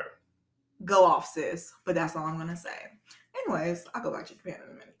 Right. Go off, sis. But that's all I'm gonna say. Anyways, I'll go back to Japan in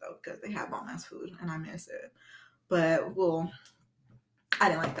a minute though because they have bomb ass food and I miss it. But I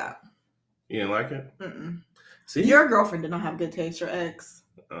didn't like that. You didn't like it? Mm-mm. See, your girlfriend did not have good taste. Your ex.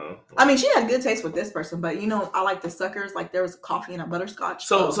 I mean, she had good taste with this person, but I like the suckers. Like there was coffee and a butterscotch.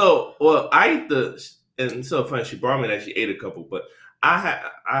 Well, I ate and it's so funny. She brought me that she ate a couple, but I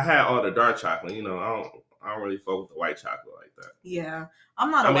had all the dark chocolate. You know, I don't really fuck with the white chocolate like that. Yeah,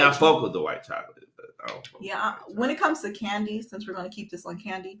 I'm not. I fuck with the white chocolate, but I don't. Yeah, when it comes to candy, since we're gonna keep this on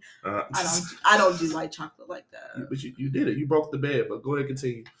candy, I don't do white chocolate like that. But you did it. You broke the bed. But go ahead,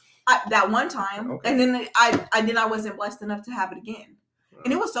 continue. that one time, Okay. and then I wasn't blessed enough to have it again.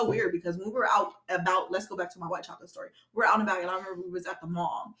 And it was so weird because when we were out about, let's go back to my white chocolate story. We're out and about, and I remember we was at the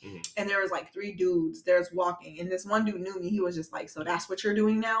mall, and there was like 3 dudes there's walking, and this one dude knew me. He was just like, "So that's what you're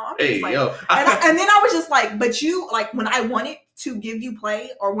doing now?" I'm just like, yo. and then I was just like, "But you, like, when I wanted to give you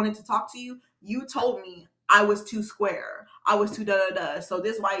play or wanted to talk to you, you told me I was too square. I was too da-da-da. So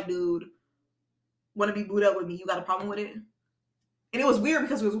this white dude want to be booed up with me. You got a problem with it?" And it was weird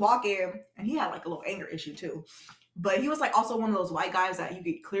because we was walking, and he had like a little anger issue too. But he was like also one of those white guys that you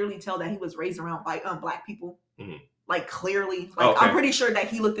could clearly tell that he was raised around white black people. Like clearly. Like I'm pretty sure that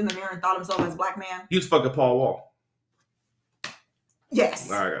he looked in the mirror and thought himself as a black man. He was fucking Paul Wall.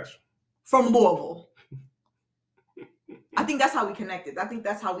 Yes. I got you. From Louisville. I think that's how we connected. I think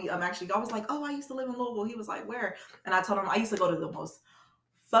that's how we actually, I was like, "Oh, I used to live in Louisville." He was like, "Where?" And I told him I used to go to the most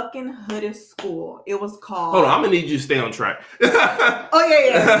fucking hoodest school. It was called... Hold on, I'm gonna need you to stay on track. Oh yeah.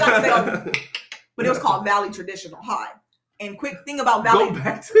 You gotta stay on... But it was called Valley Traditional High. And quick thing about Valley... Go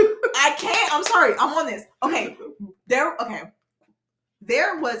back to... I can't. I'm sorry. I'm on this. Okay. There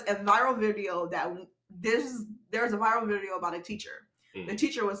was a viral video that... There's a viral video about a teacher. The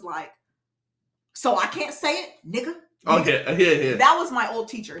teacher was like, "So I can't say it, nigga?" Okay. Yeah. That was my old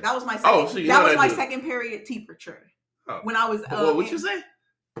teacher. That was my second... so that was my second period teacher. When I was... what would you say?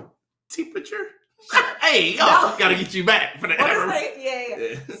 Temperature? Hey, yo, gotta get you back for that.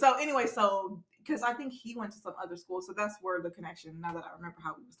 Yeah. So anyway, because I think he went to some other school, so that's where the connection. Now that I remember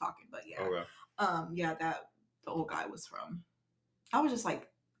how we was talking, but yeah, okay. That the old guy was from. I was just like,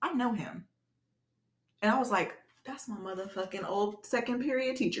 I know him, and I was like, that's my motherfucking old second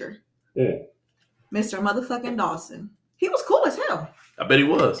period teacher, Mr. Motherfucking Dawson. He was cool as hell. I bet he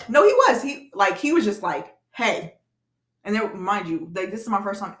was. No, he was. He was just like, hey, and then mind you, like this is my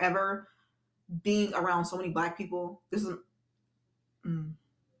first time ever being around so many black people. This is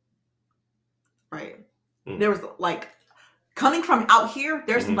right. There was like coming from out here.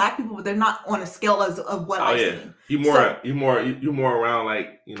 There's some black people, but they're not on a scale of what I've seen. You more around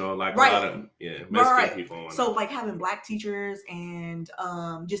like like right. a lot of Mexican people. So like having black teachers and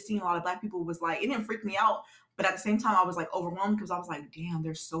just seeing a lot of black people was like, it didn't freak me out, but at the same time I was like overwhelmed because I was like, damn,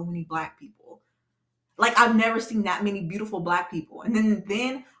 there's so many black people. Like I've never seen that many beautiful black people, and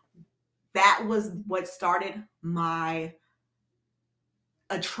then that was what started my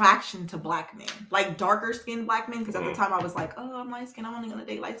attraction to black men, like darker skinned black men. Because at the time I was like, oh, I'm light skinned. I'm only gonna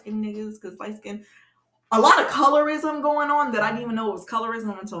date light skinned niggas because light skin. A lot of colorism going on that I didn't even know it was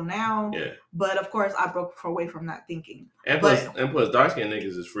colorism until now. Yeah. But of course, I broke away from that thinking. And plus, dark skinned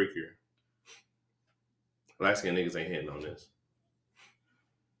niggas is freakier. Light skinned niggas ain't hitting on this.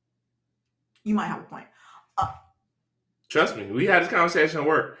 You might have a point. Trust me, we had this conversation at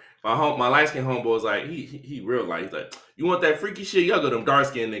work. My light skinned homeboy was like, he real light. He's like, you want that freaky shit? Y'all go them dark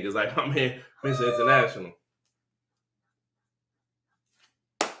skinned niggas. Like, my man, Mr. International.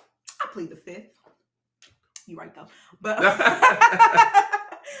 I plead the fifth. You right though. But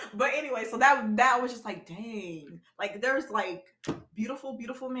but anyway, so that was just like, dang. Like there's like beautiful,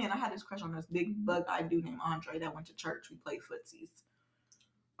 beautiful men. I had this crush on this big bug-eyed dude named Andre that went to church. We played footsies.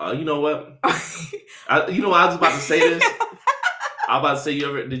 You know what? I was about to say this. I was about to say,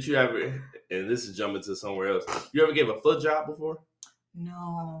 did you ever, and this is jumping to somewhere else. You ever gave a foot job before?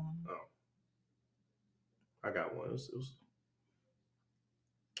 No. Oh. I got one. It was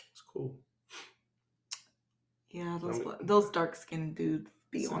cool. Yeah, those dark skinned dudes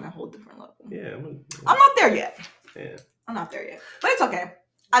be on a whole different level. Yeah. I'm not there yet. Yeah. I'm not there yet. But it's okay.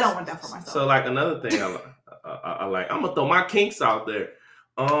 I don't want that for myself. So like another thing I like, I'm gonna throw my kinks out there.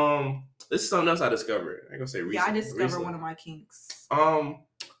 This is something else I discovered. I ain't gonna say recently. Yeah, I discovered one of my kinks. I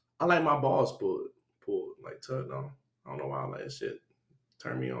like my balls pulled, like tugged on. I don't know why I like that shit.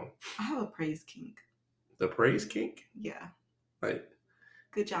 Turn me on. I have a praise kink. The praise kink? Yeah. Like,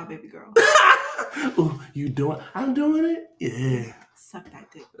 good job, baby girl. Ooh, you doing? I'm doing it. Yeah. Suck that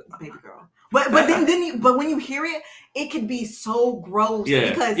dick, baby girl. But when you hear it, it could be so gross.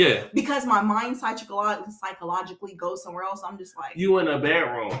 Yeah. Because my mind psychologically goes somewhere else. I'm just like, you in a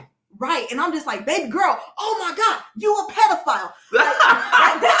bedroom. Right, and I'm just like, baby girl, oh my God, you a pedophile.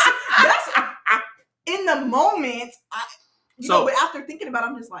 Like, that's in the moment. But after thinking about it,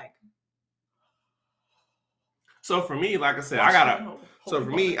 I'm just like. So for me, like I said, I got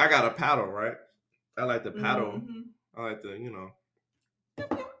a paddle, right? I like the paddle. Mm-hmm. I like the,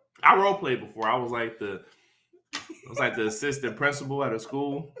 I role played before. I was like the assistant principal at a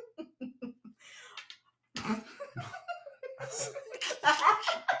school.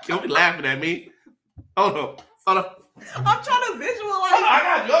 Don't be laughing at me. Hold on. I'm trying to visualize. Hold on, I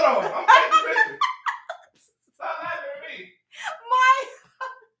got you. Hold on. I'm taking a picture. Stop laughing at me.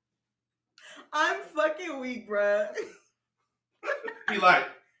 fucking weak, bruh. He like,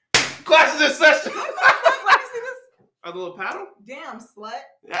 classes in session. Let me see this. A little paddle? Damn, slut.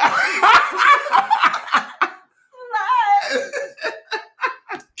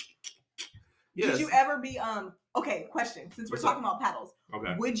 Yes. Did you ever be okay, question. Since What's we're talking about paddles.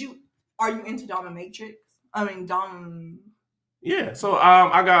 Okay. Are you into dominatrix? I mean Yeah. So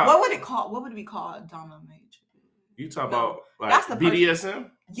I got what would it be called? Dominatrix. You talk about like that's the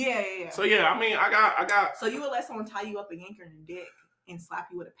BDSM? Yeah. So yeah, I mean I got So you would let someone tie you up and yank your dick and slap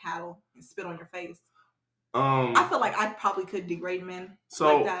you with a paddle and spit on your face? I feel like I probably could degrade men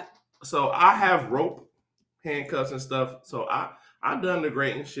like that. So I have rope, handcuffs and stuff. So I done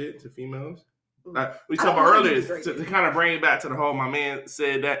degrading shit to females. Like we talked about earlier to kind of bring it back to the whole. My man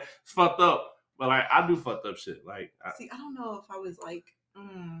said that it's fucked up, but like I do fucked up shit. Like I don't know if I was like.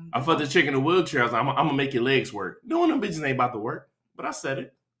 I fucked the chick in the wheelchair. I was like, I'm gonna make your legs work. Knowing them bitches ain't about to work, but I said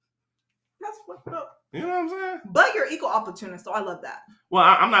it. That's fucked up. You know what I'm saying? But you're equal opportunist, so I love that. Well,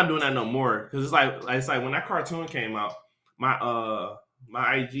 I'm not doing that no more because it's like when that cartoon came out, my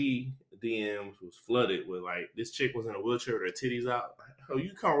IG DMs was flooded with like this chick was in a wheelchair with her titties out. Like, oh,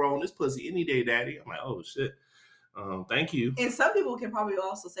 you come roll this pussy any day, daddy. I'm like, oh shit. Thank you. And some people can probably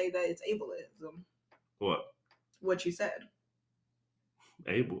also say that it's ableism. What? What you said.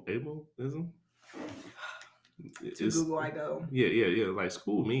 Ableism? To Google I go. Yeah. Like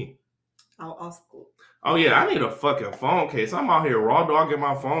school me. I'll school. Oh yeah, I need a fucking phone case. I'm out here raw dogging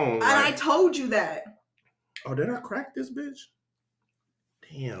my phone. And I told you that. Oh, did I crack this bitch?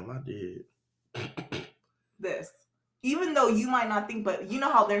 Damn, I did. This. Even though you might not think, but you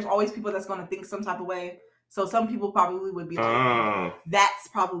know how there's always people that's going to think some type of way. So some people probably would be like, that's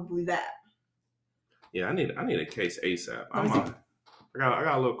probably that. Yeah, I need a case ASAP. I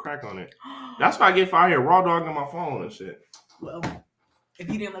got a little crack on it. That's why I get out here raw dogging my phone and shit. Well, if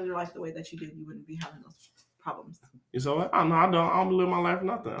you didn't live your life the way that you did, you wouldn't be having those problems. You saw what? I don't live my life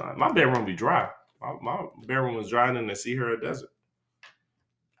nothing. My bedroom be dry. My bedroom was dry in the Sahara Desert.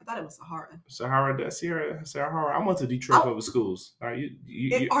 I thought it was Sahara. Sahara. I went to Detroit public schools. All right,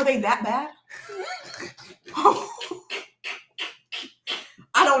 are they that bad?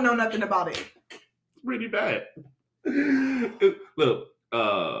 I don't know nothing about it. Pretty bad. Look,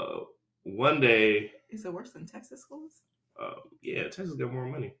 one day. Is it worse than Texas schools? Yeah, Texas got more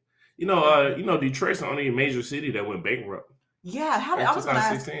money. You know, Detroit's the only major city that went bankrupt. Yeah, I was gonna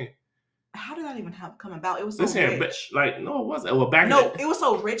ask. How did that even come about? It was so rich. No, it wasn't. Well, it was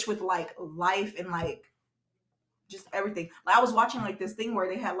so rich with like life and like just everything. Like I was watching like this thing where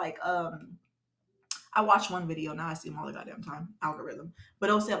they had like I watched one video. Now I see them all the goddamn time. Algorithm, but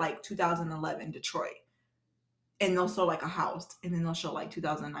it'll say like 2011 Detroit, and they'll show like a house, and then they'll show like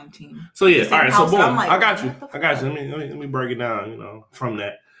 2019. So yeah, all right. So boom, like, I got you. Let me break it down. You know, from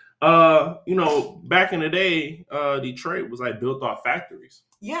that. Back in the day, Detroit was like built off factories.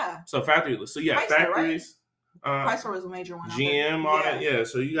 Yeah. So factories. So yeah, Chrysler, factories. Right? Chrysler was a major one. GM, all that. Yeah.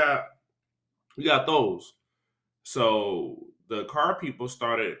 So you got those. So the car people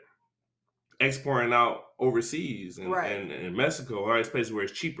started exporting out overseas and Mexico, all these places where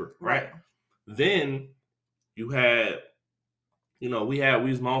it's cheaper, right? Then you had, we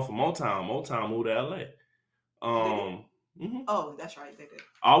was known for Motown. Motown moved to LA. Mm-hmm. Oh, that's right, they did.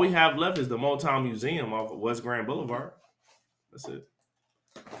 All we have left is the Motown Museum off of West Grand Boulevard. That's it.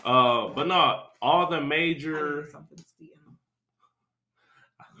 But no, all the major. I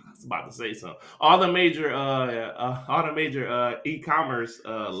was about to say something. All the major e-commerce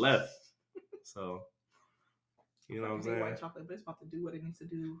left. So, you know what I'm saying? White chocolate, but it's about to do what it needs to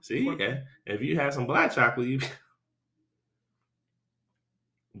do. See, if you have some black chocolate, you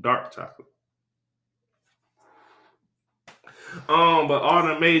dark chocolate. But all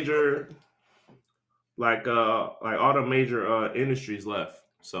the major, all the major industries left.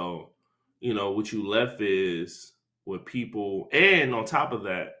 So, what you left is with people, and on top of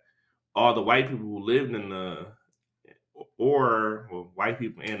that, all the white people who lived in white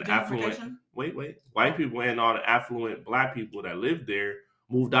people and the affluent. White people and all the affluent black people that lived there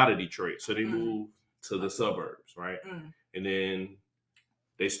moved out of Detroit, so they moved to the suburbs, right? And then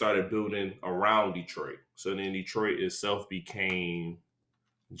they started building around Detroit. So then Detroit itself became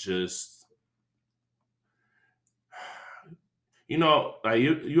just, like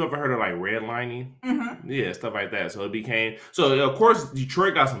you ever heard of like redlining? Mm-hmm. Yeah, stuff like that. So it became, of course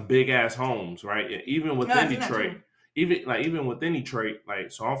Detroit got some big ass homes, right? Even within Detroit, even within Detroit,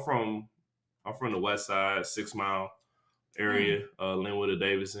 so I'm from the West Side, 6 Mile area, Linwood or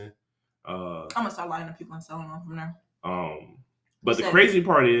Davidson. I'm gonna start lining up people and selling them from there. But the crazy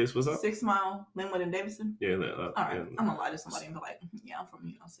part is, what's up? 6 Mile, Linwood and Davidson. Yeah. All right, yeah. I'm gonna lie to somebody and be like, yeah, I'm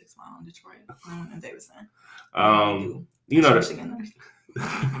from 6 Mile in Detroit, Linwood and Davidson. You know,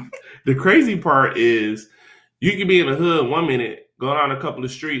 the crazy part is you can be in the hood 1 minute, go down a couple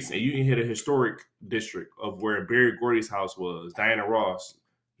of streets, and you can hit a historic district of where Berry Gordy's house was, Diana Ross,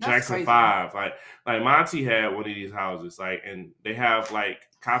 Jackson 5. Like Monty had one of these houses, like, and they have like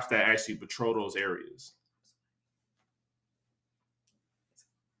cops that actually patrol those areas.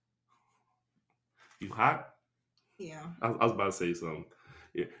 You hot? Yeah. I was about to say something.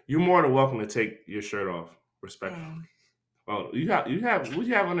 Yeah. You're more than welcome to take your shirt off, respectfully. Oh, you have what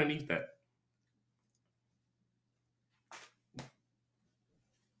you have underneath that?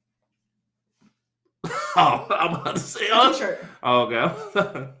 Oh, I'm about to say T-shirt. Oh, okay.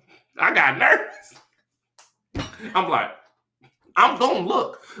 I got nervous. I'm like, I'm gonna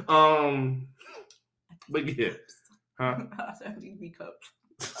look. But yeah. Huh?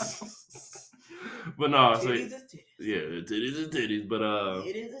 But no, so titties is titties. Yeah, titties is titties. But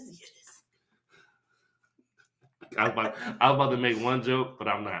Titties is titties. I was about to make one joke, but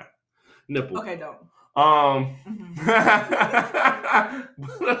I'm not. Nipple. Okay, don't.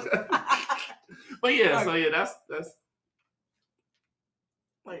 But yeah, so yeah, that's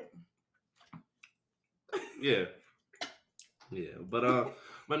like yeah. But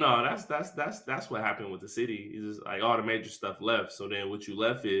no, that's what happened with the city. It's just like all the major stuff left. So then what you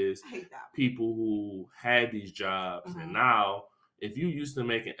left is people who had these jobs, and now if you used to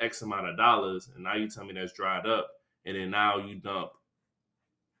making X amount of dollars, and now you tell me that's dried up, and then now you dump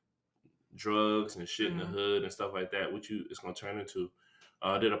drugs and shit in the hood and stuff like that, it's gonna turn into.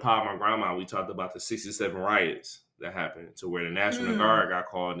 Did a pod my grandma. We talked about the 67 riots that happened to where the National Guard got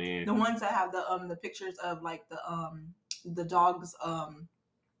called in. The ones that have the pictures of like the dogs.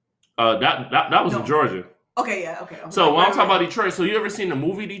 That was in Georgia. Okay, yeah, okay. So when I'm talking about Detroit, so you ever seen the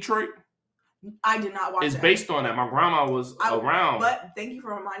movie Detroit? I did not watch it. It's based on that. My grandma was around. But thank you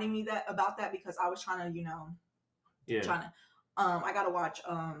for reminding me about that because I was trying to, I gotta watch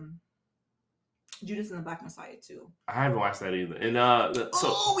Judas and the Black Messiah too. I haven't watched that either. And we want to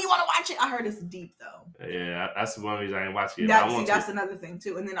watch it. I heard it's deep though. Yeah, that's one reason I didn't watch it. That's another thing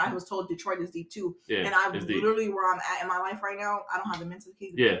too. And then I was told Detroit is deep too. Yeah, and I'm literally where I'm at in my life right now. I don't have the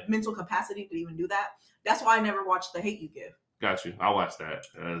mental capacity to even do that. That's why I never watched The Hate U Give. Got you. I watched that.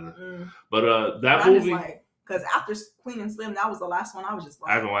 But that movie, because after Queen and Slim, that was the last one. I was just like,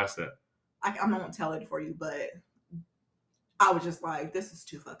 I haven't watched that. I'm not gonna tell it for you, but I was just like, this is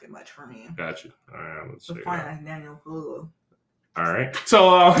too fucking much for me. Got you. All right, I'm so fine, Daniel. Ugh. All right.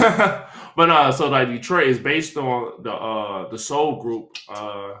 So, so like Detroit is based on the soul group.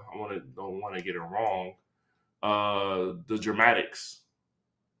 I don't want to get it wrong. The Dramatics.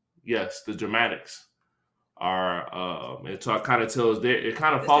 Yes, the Dramatics are. It kind of tells there. It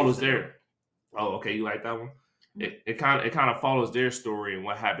kind of follows their. Oh, okay. You like that one? It kind of follows their story and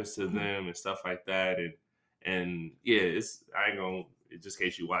what happens to them and stuff like that and yeah, I ain't gonna just in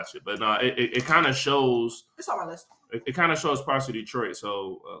case you watch it, but no, it kind of shows. It's on my list. It kind of shows parts of Detroit.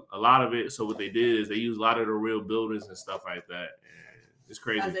 So a lot of it. So what they did is they used a lot of the real buildings and stuff like that. And it's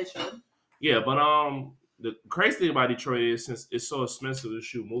crazy. As they should. Yeah, but the crazy thing about Detroit is since it's so expensive to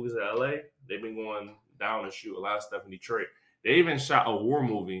shoot movies in LA, they've been going down to shoot a lot of stuff in Detroit. They even shot a war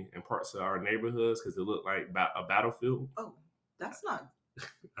movie in parts of our neighborhoods because it looked like a battlefield. Oh, that's not.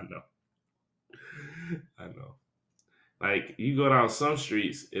 I know. Like you go down some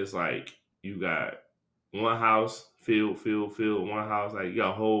streets, it's like you got one house, field, one house. Like you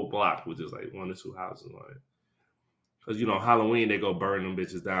got a whole block with just like 1 or 2 houses on it. Because Halloween they go burn them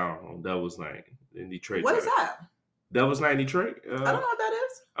bitches down on Devil's Night in Detroit. What is that? Devil's Night in Detroit? I don't know what that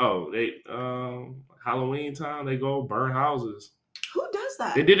is. Oh, they Halloween time they go burn houses. Who does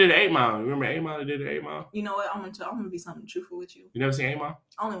that? They did it at 8 Mile. Remember 8 Mile? They did it at 8 Mile. You know what? I'm gonna be something truthful with you. You never seen 8 Mile?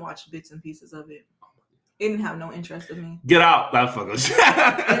 I only watched bits and pieces of it. It didn't have no interest in me. Get out, that fucker.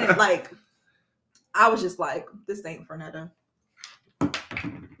 And I was just like, this ain't for Netta.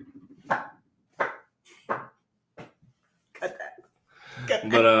 Cut that.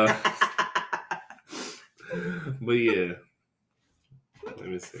 But yeah. Let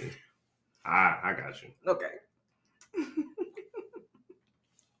me see. I got you. Okay.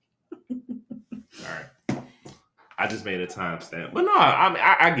 All right. I just made a timestamp. But no,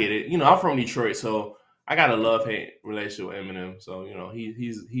 I get it. I'm from Detroit, so I got a love-hate relationship with Eminem. So,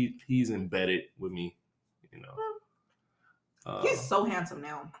 he's embedded with me, He's so handsome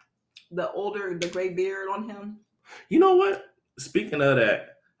now. The gray beard on him. You know what? Speaking of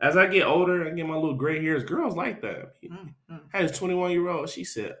that, as I get older, I get my little gray hairs. Girls like that. I had this 21-year-old. She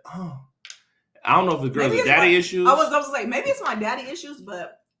said, "Oh, I don't know if the girls Maybe are it's daddy my- issues. I was like, maybe it's my daddy issues,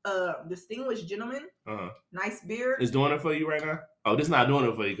 but distinguished gentleman, nice beard. Is doing it for you right now? Oh, this not doing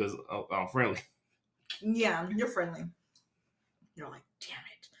it for you because I'm friendly. Yeah, you're friendly. You're like, damn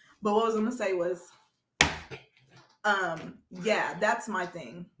it. But what I was gonna say was, yeah, that's my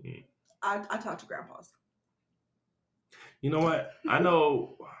thing. I talk to grandpas. You know what? I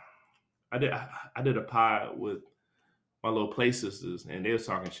know. I did a pod with my little play sisters, and they was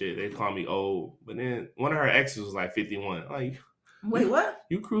talking shit. They called me old, but then one of her exes was like 51. Like, wait, what?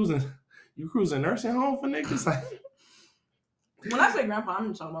 You cruising nursing home for niggas? Like, when I say grandpa, I'm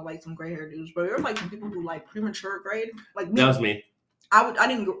just talking about like some gray hair dudes, but there's like some people who like premature grade. Like me. That was me.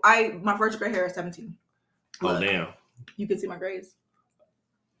 My first gray hair is 17. Oh damn. You can see my grades.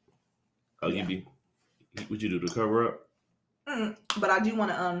 Oh, yeah. Would you do to cover up? But I do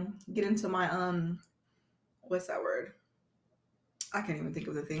want to get into my what's that word? I can't even think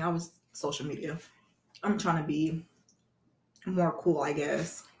of the thing. I was social media. I'm trying to be more cool, I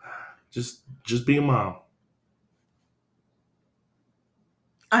guess. Just be a mom.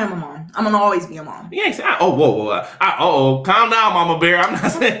 I am a mom. I'm gonna always be a mom. You ain't saying, whoa. Calm down, Mama Bear. I'm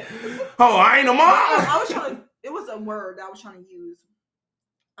not saying, I ain't a mom. I was trying to, it was a word that I was trying to use.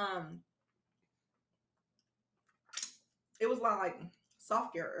 It was not like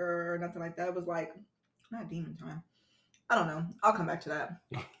soft gear or nothing like that. It was like, not demon time. I don't know. I'll come back to that.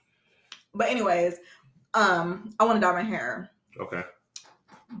 But anyways, I want to dye my hair. Okay.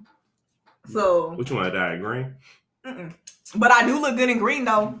 So. Which one? Dye green? But I do look good in green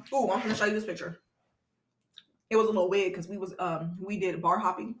though. Ooh, I'm gonna show you this picture. It was a little wig because we did bar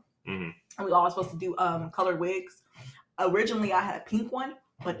hopping, and we were all supposed to do colored wigs. Originally, I had a pink one,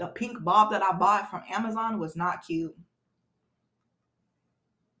 but the pink bob that I bought from Amazon was not cute.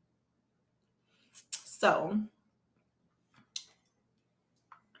 So.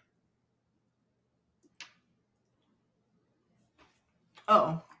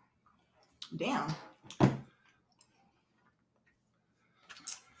 Oh. Damn.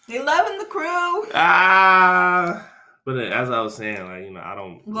 They loving the crew. But as I was saying, like, I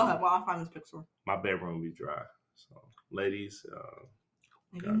don't. Go ahead while I find this picture. My bedroom be dry. So, ladies,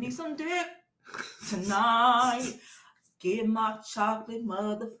 if you need some dick tonight, get my chocolate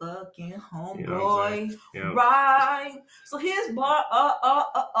motherfucking homeboy right. So his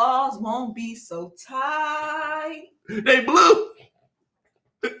bars won't be so tight. They blue.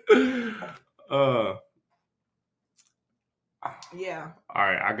 Yeah. All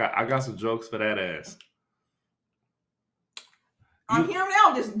right, I got some jokes for that ass. I'm here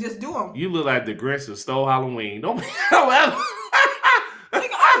now. Just do them. You look like the Grinch who stole Halloween. Don't ever.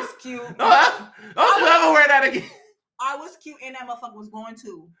 I was cute. Don't you ever wear that again. I was cute, and that motherfucker was going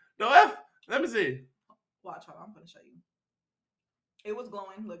too. Don't ever. Let me see. Watch, hold on. I'm gonna show you. It was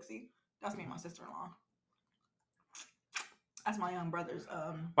glowing. Look, see, that's me and my sister-in-law. That's my young brother's.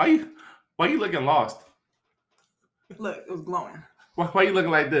 Why you looking lost? Look, it was glowing. Why you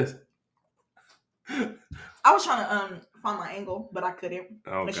looking like this? I was trying to find my angle, but I couldn't.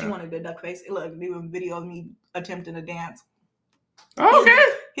 Okay. But she wanted the duck face. Look, doing video of me attempting to dance. Okay.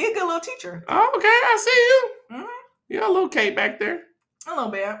 He's a good little teacher. Okay, I see you. Mm-hmm. You got a little Kate back there. A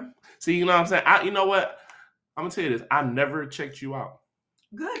little bit. See, you know what I'm saying? You know what? I'm gonna tell you this. I never checked you out.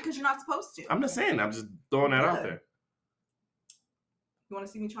 Good, because you're not supposed to. I'm just saying. I'm just throwing that out there. You want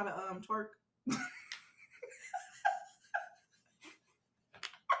to see me try to twerk?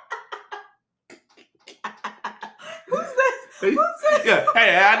 Who's that? Yeah.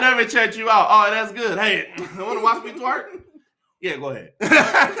 Hey, I never checked you out. Oh, that's good. Hey, you want to watch me twerk? Yeah, go ahead.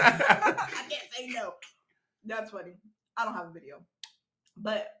 I can't say no. That's funny. I don't have a video.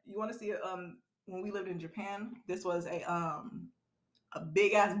 But you want to see it? When we lived in Japan, this was a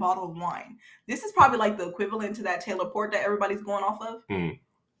big ass bottle of wine. This is probably like the equivalent to that Taylor Port that everybody's going off of.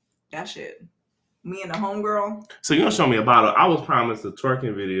 That shit. Me and the homegirl. So you're gonna show me a bottle. I was promised a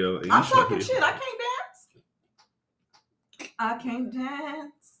twerking video. And I'm talking shit. I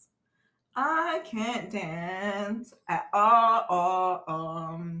can't dance at all.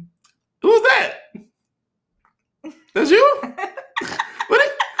 Who's that? That's you?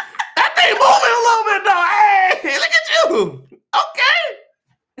 That thing moving a little bit though. Hey, look at you. Okay.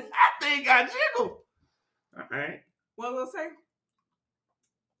 That thing got jiggled. All right. What was I say?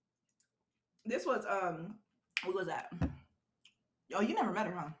 This was what was that? Oh, you never met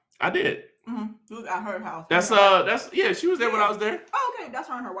her, huh? I did. Mm-hmm. It was at her house. That's yeah. She was there when I was there. Oh, okay. That's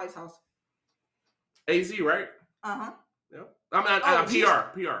her in her wife's house. AZ, right? Uh-huh. Yep. I mean,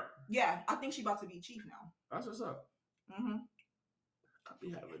 PR. Yeah, I think she's about to be chief now. That's what's up. Mm-hmm. I'll be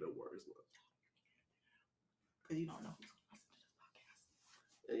having the worst look. Because you don't know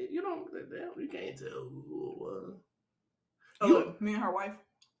You don't. You can't tell who it was. Oh, look, me and her wife.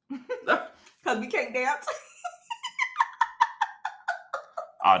 Because we can't dance.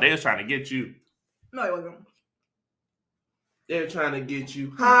 Oh, they was trying to get you. No, it wasn't. They're trying to get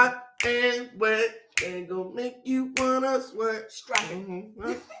you hot and wet and gonna make you wanna sweat. Strapping.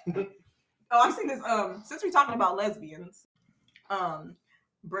 Oh, I seen this. Since we're talking about lesbians,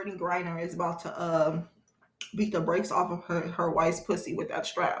 Brittany Griner is about to beat the brakes off of her wife's pussy with that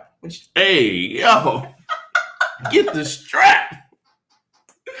strap. Which hey, yo, get the strap.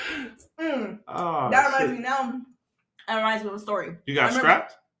 Oh, that reminds me now. That reminds me of a story. You got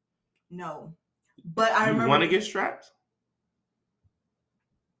strapped? No, but I remember. You want to get strapped?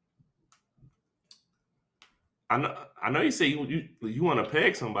 I know you say you want to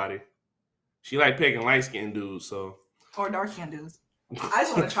peg somebody. She like pegging light skinned dudes, so or dark skinned dudes. I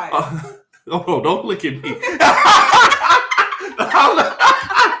just want to try it. Oh, don't look at me.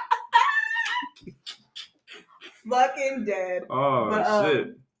 Fucking dead. Oh but,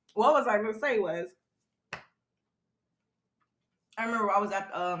 shit. What was I gonna say was I remember I was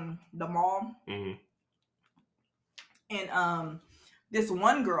at the mall and this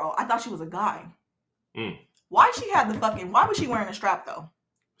one girl, I thought she was a guy. Why she had the fucking? Why was she wearing a strap though?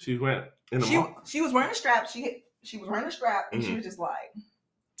 She went in the mall. She was wearing a strap. She was wearing a strap, and she was just like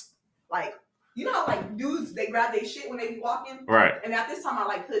you know how like dudes they grab their shit when they be walking, right? And at this time I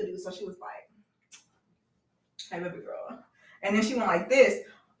like hood dudes, so she was like, "Hey, baby girl," and then she went like this,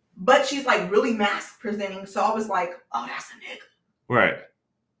 but she's like really mask presenting, so I was like, "Oh, that's a nigga," right?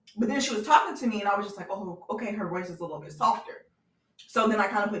 But then she was talking to me, and I was just like, "Oh, okay, her voice is a little bit softer." So then I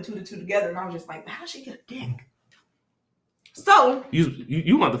kind of put 2 to 2 together, and I was just like, "How does she get a dick?" So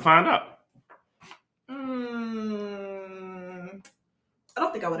you want to find out? I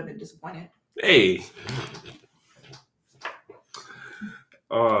don't think I would have been disappointed. Hey.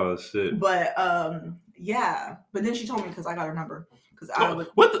 Oh shit. But yeah. But then she told me because I got her number. Because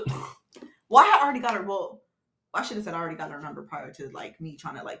what the? Well, I had already got her. Well, I should have said I already got her number prior to like me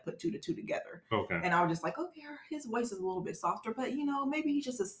trying to like put 2 to 2 together. Okay. And I was just like, okay, his voice is a little bit softer, but you know, maybe he's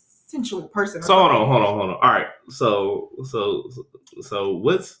just a sensual person. So hold on. All right. So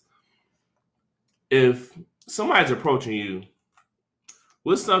what's if somebody's approaching you?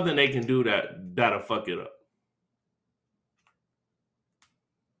 What's something they can do that'll fuck it up?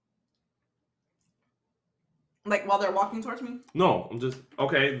 Like while they're walking towards me? No, I'm just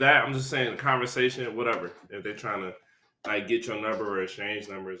saying conversation, whatever. If they're trying to like get your number or exchange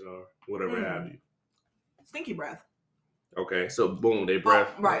numbers or whatever have you. Stinky breath. Okay, so boom, they breath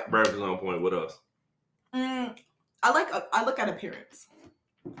right. Breath is on point. What else? I look at appearance.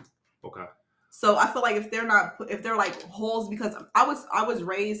 Okay. So I feel like if they're like holes, because I was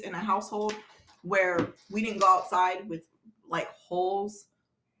raised in a household where we didn't go outside with like holes,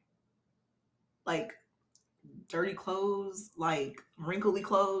 like dirty clothes, like wrinkly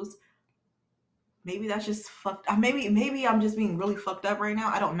clothes. Maybe that's just fucked. Maybe I'm just being really fucked up right now.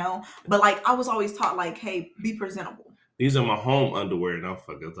 I don't know. But like I was always taught like, hey, be presentable. These are my home underwear, and I'm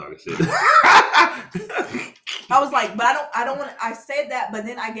fucking talking shit. I was like, but I don't want to. I said that, but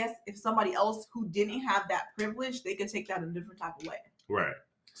then I guess if somebody else who didn't have that privilege, they could take that in a different type of way. Right.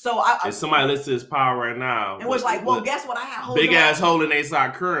 So if somebody listens to this power right now, and was like, well, guess what? I have big ass hole in their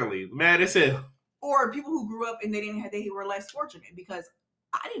sock currently. Man, that's it. Or people who grew up and they were less fortunate because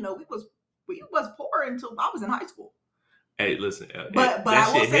I didn't know we was poor until I was in high school. Hey, listen, but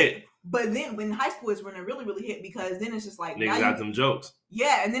I will say. Hit. But then when high school is when it really, really hit because then it's just like niggas got them jokes.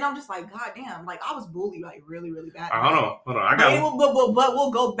 Yeah, and then I'm just like, God damn, like I was bullied like really, really bad. Hold on. I got but we'll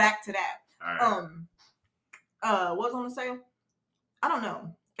go back to that. All right. What was I gonna say? I don't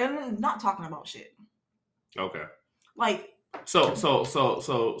know. And not talking about shit. Okay. Like so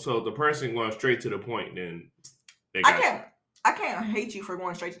the person going straight to the point, then I can't hate you for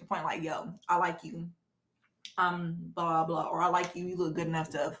going straight to the point. Like, yo, I like you. Blah blah, or I like you. You look good enough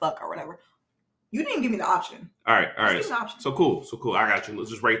to fuck or whatever. You didn't give me the option. All right. So cool. I got you. Let's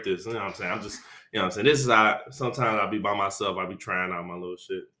just rate this. You know what I'm saying? This is how sometimes I'll be by myself. I'll be trying out my little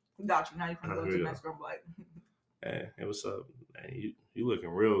shit. Got you. Now you can go to the next girl like. Hey, what's up? Man, you looking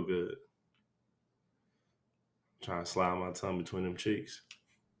real good. I'm trying to slide my tongue between them cheeks.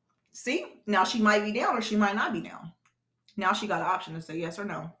 See, now she might be down or she might not be down. Now she got an option to say yes or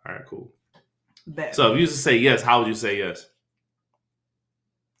no. All right, cool. Bet. So if you used to say yes, how would you say yes?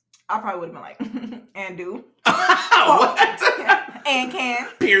 I probably would have been like, and do. What? And can.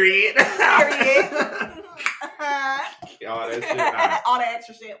 Period. All that shit. Right. All that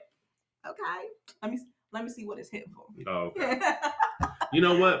extra shit. Okay. Let me see what it's hitting for. Oh, okay. You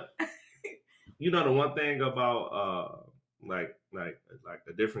know what? You know the one thing about like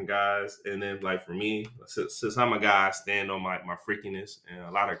the different guys, and then like for me, since I'm a guy, I stand on my freakiness, and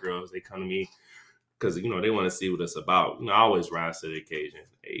a lot of girls they come to me because you know they want to see what it's about. You know, I always rise to the occasion.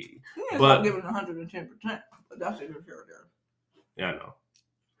 Hey, Yeah, but giving 110%, but that's it. Yeah, I know.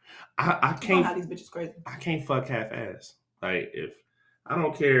 I You know how can't. these bitches crazy. I can't fuck half ass. Like if I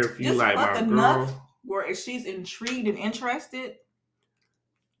don't care if you Just like fuck my enough girl. where if she's intrigued and interested,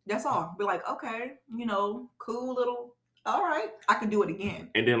 that's all. Be like, okay, you know, cool little. All right, I can do it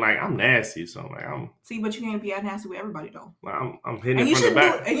again. And then like I'm nasty, so like I'm. See, but you can't be as nasty with everybody though. Like, I'm hitting And it from the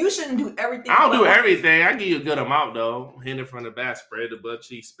back. And you shouldn't do everything. I don't do everything. I give you a good amount though. Hitting it from the back, spread the butt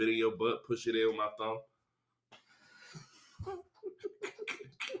cheek, spit in your butt, push it in with my thumb.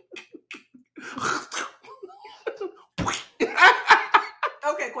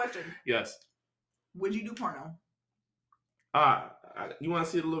 Okay, question. Yes. Would you do porno? You want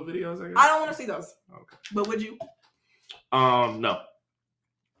to see the little videos? I don't want to see those. Okay. But would you? No.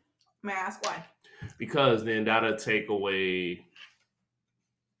 May I ask why? Because then that'll take away.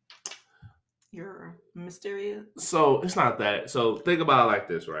 You're mysterious. So it's not that. So think about it like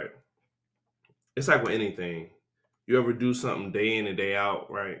this, right? It's like with anything. You ever do something day in and day out,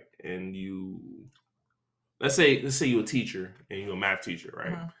 right? And you, let's say you're a teacher and you're a math teacher,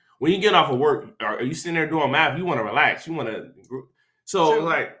 right? Mm-hmm. When you get off of work, are you sitting there doing math? You want to relax. You want to. So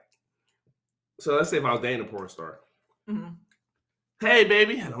sure. So let's say if I was dating a porn star. Mm-hmm. Hey,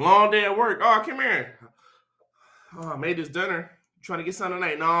 baby, had a long day at work. Oh, come here. Oh, I made this dinner. Trying to get something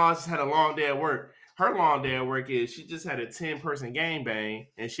tonight. No, I just had a long day at work. Her long day at work is she just had a 10-person gangbang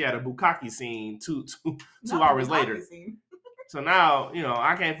and she had a bukkake scene two hours later. So now, you know,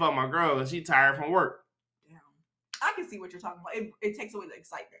 I can't fuck my girl and she tired from work. Damn. I can see what you're talking about. It takes away the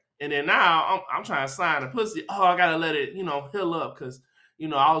excitement. And then now I'm trying to slide the pussy. Oh, I gotta let it, you know, heal up because, you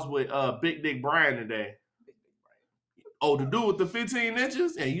know, I was with Big Dick Brian today. Oh, the dude with the 15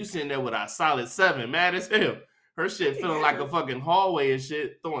 inches? And you sitting there with a solid 7, mad as hell. Her shit feeling like a fucking hallway and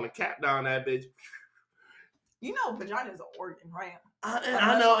shit, throwing a cap down that bitch. You know, vagina is an organ, right?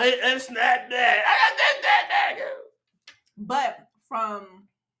 I know, it's not that. But from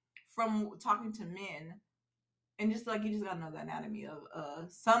talking to men, and just like you just gotta know the anatomy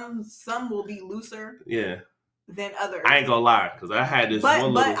of some will be looser. Yeah. Than others. I ain't gonna lie, because I had this but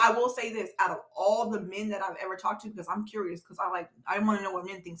I will say this, out of all the men that I've ever talked to, because I'm curious, because I want to know what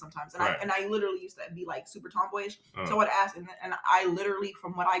men think sometimes, and right. I literally used to be like super tomboyish, so I would ask, and I literally,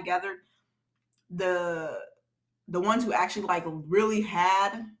 from what I gathered, the ones who actually like really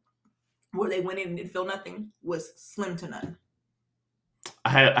had where they went in and didn't feel nothing was slim to none.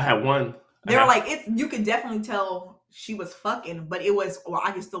 I had one. They were like, you could definitely tell she was fucking, but it was, well,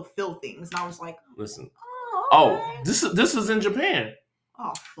 I could still feel things, and I was like, listen. Okay. Oh, this is in Japan.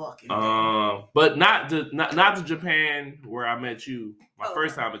 Oh, fucking. But not the Japan where I met you. My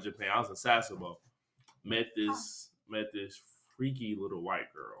first time in Japan, I was in Sasebo. Met this freaky little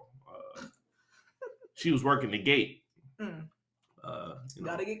white girl. She was working the gate. You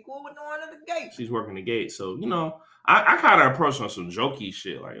gotta get cool with the one at the gate. She's working the gate, so you know, I kind of approached her on some jokey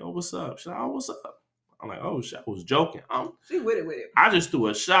shit, like, "Oh, what's up?" She's like, "Oh, what's up?" I'm like, "Oh shit, I was joking." She with it. I just threw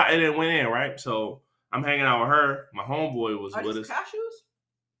a shot and it went in, right? So. I'm hanging out with her. My homeboy was with us. Cashews?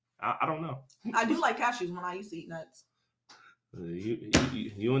 I don't know. I do like cashews when I used to eat nuts.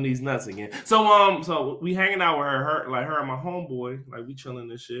 You and these nuts again. So we hanging out with her and my homeboy, like we chilling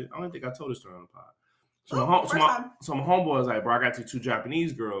and shit. I don't think I told this story on the pod. So my homeboy was like, bro, I got you 2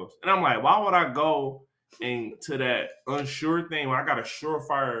 Japanese girls, and I'm like, why would I go into that unsure thing when I got a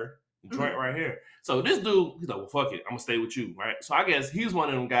surefire joint right here? So this dude, he's like, well, fuck it, I'm gonna stay with you, right? So I guess he's one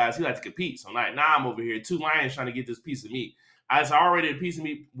of them guys. He likes to compete. So I'm like, nah, I'm over here, 2 lions trying to get this piece of meat. It's already a piece of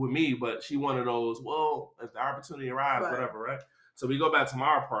meat with me, but she one of those. Well, if the opportunity arrives, right. Whatever, right? So we go back to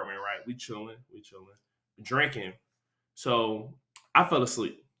my apartment, right? We chilling, drinking. So I fell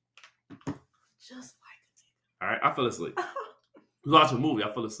asleep. Just like it. All right, I fell asleep. We watch a movie.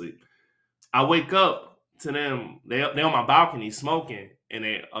 I fell asleep. I wake up to them. They on my balcony smoking. And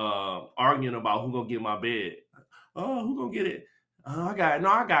they arguing about who gonna get my bed. Oh, who gonna get it? I got it. No,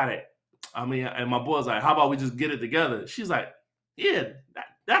 I got it. I mean, and my boy's like, how about we just get it together? She's like, yeah,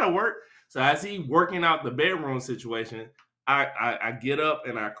 that'll work. So as he working out the bedroom situation, I get up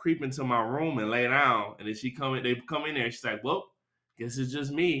and I creep into my room and lay down. And then they come in there and she's like, well, guess it's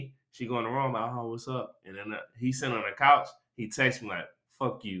just me. She go in the room like, oh, what's up? And then he sitting on the couch. He texts me like,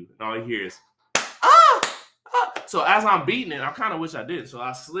 fuck you. And all he hears, So as I'm beating it, I kind of wish I did. So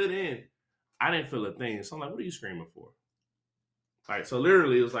I slid in. I didn't feel a thing. So I'm like, what are you screaming for? Right. So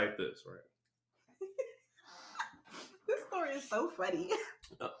literally it was like this, right? This story is so funny.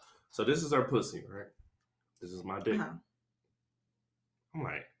 So this is her pussy, right? This is my dick. Uh-huh. I'm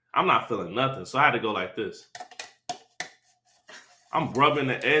like, I'm not feeling nothing. So I had to go like this. I'm rubbing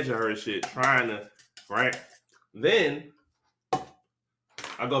the edge of her shit, trying to, right? Then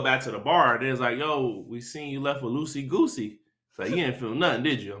I go back to the bar. There's like, yo, we seen you left with Lucy Goosey. It's like, you didn't feel nothing,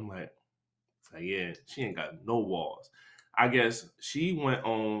 did you? I'm like, yeah, she ain't got no walls. I guess she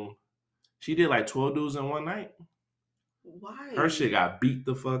did like 12 dudes in one night. Why? Her shit got beat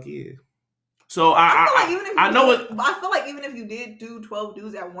the fuck in. So I feel like even if you did do 12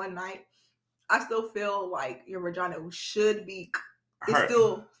 dudes at one night, I still feel like your vagina should be. It's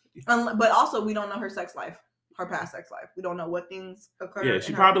still, but also we don't know her sex life, her past sex life. We don't know what things occurred. Yeah,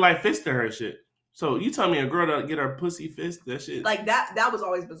 she probably like fisted her shit. So you tell me a girl to get her pussy fist, that shit. Like that was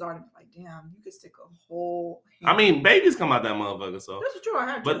always bizarre to me. Like, damn, you could stick a whole hand. I mean, babies come out that motherfucker, so that's true.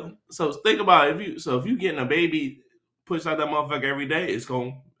 I heard too. So think about it, if you getting a baby pushed out that motherfucker every day, it's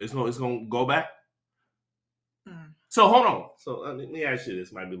gonna go back. So hold on. So let me ask you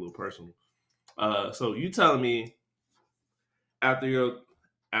this, might be a little personal. So you telling me after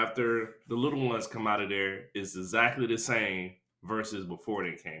the little ones come out of there, it's exactly the same versus before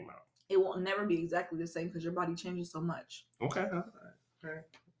they came out? It will never be exactly the same because your body changes so much. Okay.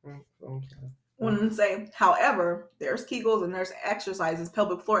 Wouldn't say. However, there's Kegels and there's exercises,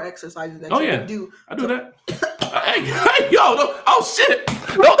 pelvic floor exercises that you can do. I do that. Hey, yo, no, oh shit!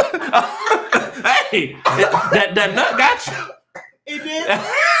 No, hey, that nut got you. It did.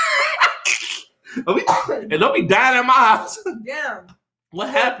 Don't be dying at my house. Damn. What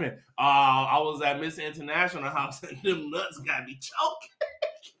happened? I was at Miss International house and them nuts got me choking.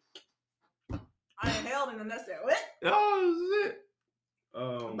 I inhaled and the nuts said, what? Oh shit.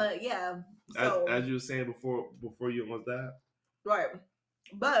 But yeah. So, as you were saying before you almost died. Right.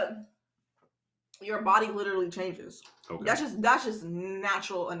 But your body literally changes. Okay. That's just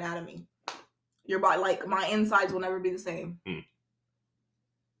natural anatomy. Your body, like my insides will never be the same.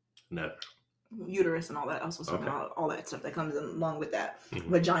 Never. Uterus and all that. I was talking about all that stuff that comes along with that.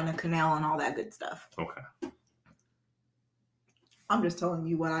 Vagina canal and all that good stuff. Okay. I'm just telling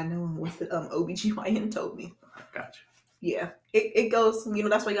you what I know and what the OBGYN told me. Gotcha. Yeah. It goes,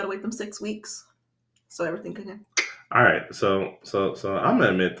 that's why you gotta wait them 6 weeks. So everything can happen. All right. So I'm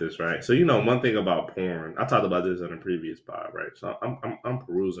gonna admit this, right? So what thing about porn, I talked about this in a previous pod, right? So I'm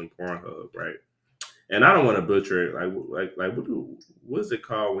perusing Pornhub, right? And I don't want to butcher it. Like what's it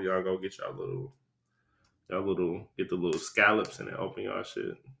called when y'all go get get the little scallops and then open y'all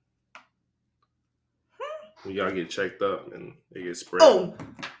shit? When y'all get checked up and they get spread. Oh,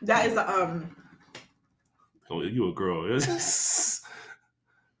 that is Oh, you a girl? What is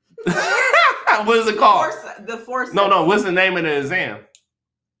it called? The force. No. What's the name of the exam?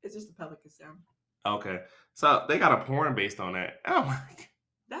 It's just a pelvic exam. Okay, so they got a porn based on that. Oh my God.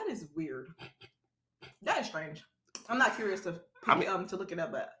 That is weird. That is strange. I'm not curious to look it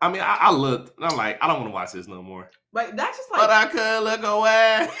up, but I looked and I'm like, I don't want to watch this no more. Like that's just like. But I could look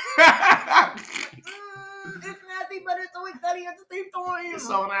away. It's nasty, but it's so exciting at the same time. It's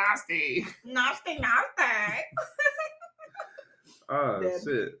so nasty. Nasty. Oh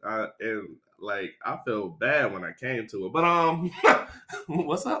shit! I felt bad when I came to it, but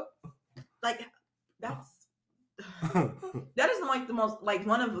what's up? Like that's. That is like the most, like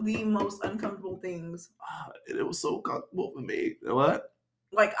one of the most uncomfortable things. It was so comfortable for me. What?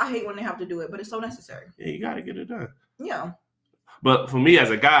 Like I hate when they have to do it, but it's so necessary. Yeah, you gotta get it done. Yeah. But for me as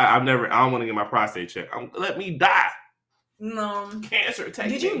a guy, I don't want to get my prostate checked. Let me die. No. Cancer take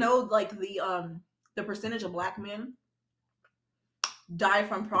me. Did you know like the percentage of black men die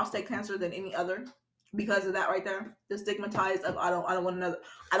from prostate cancer than any other? Because of that right there, the stigmatized of I don't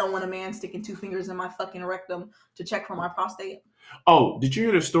want a man sticking 2 fingers in my fucking rectum to check for my prostate. Oh, did you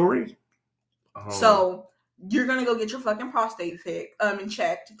hear the story? So you're gonna go get your fucking prostate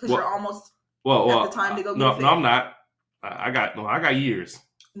checked because you're almost at the time to go. No, I'm not. I got years.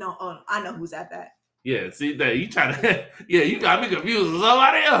 No, I know who's at that. Yeah, see that you trying to. Yeah, you got me confused with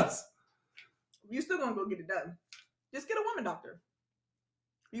somebody else. You still gonna go get it done? Just get a woman doctor.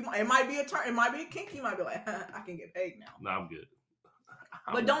 It might be a turn. It might be a kink. You might be like, I can get paid now. No, I'm good.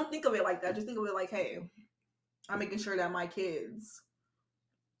 But don't think of it like that. Just think of it like, hey, I'm making sure that my kids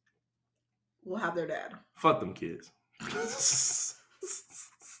will have their dad. Fuck them kids.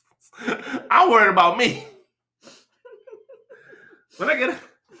 I'm worried about me. When I get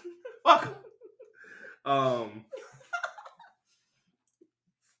fuck.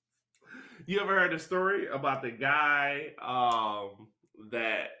 You ever heard the story about the guy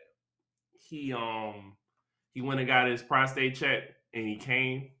that he went and got his prostate checked and he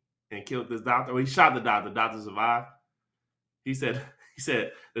came and killed this doctor? Well, he shot the doctor. The doctor survived. He said He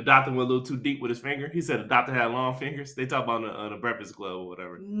said the doctor went a little too deep with his finger. He said the doctor had long fingers. They talk about on the Breakfast Club or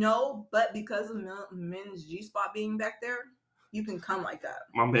whatever. No, but because of men's G spot being back there, you can come like that.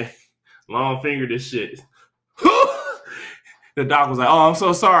 My man, long finger this shit. The doc was like, "Oh, I'm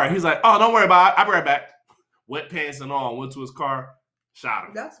so sorry." He's like, "Oh, don't worry about it. I'll be right back." Wet pants and all, went to his car, shot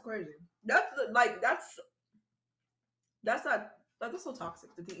him. That's crazy. That's so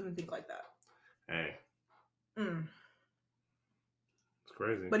toxic to even think like that. Hey. It's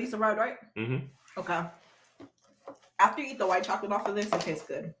crazy. But he survived, right? Mm-hmm. Okay. After you eat the white chocolate off of this, it tastes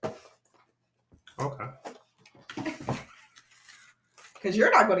good. Okay. Because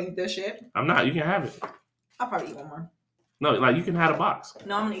you're not going to eat this shit. I'm not. You can have it. I'll probably eat one more. No, like you can have a box.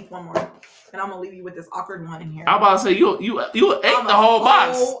 No, I'm going to eat one more. And I'm going to leave you with this awkward one in here. I'm about to say, you ate the whole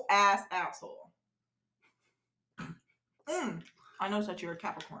box. Whole ass asshole. I noticed that you're a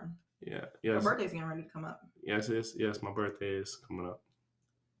Capricorn. Yeah. Yes. Your birthday's getting ready to come up. Yes, my birthday is coming up.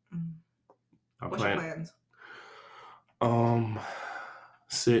 What's your plans?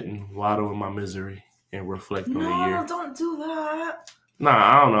 Sit and waddle in my misery and reflect on the year. No, don't do that. Nah,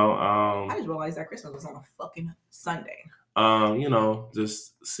 I don't know. I just realized that Christmas was on a fucking Sunday.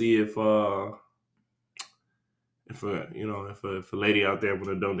 Just see if a lady out there want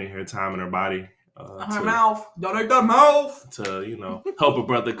to donate her time and her body. Her mouth. Donate that mouth. To, help a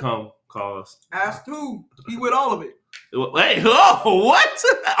brother come, call us. Ask who. He with all of it. Wait, oh, what?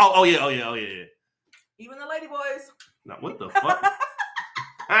 Oh, yeah. Even the lady boys. Now, what the fuck?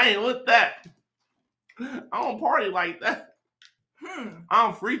 I ain't with that. I don't party like that.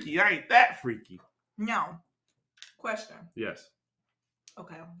 I'm freaky. I ain't that freaky. Now, question. Yes.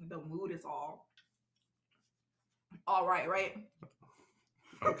 Okay, the mood is all right?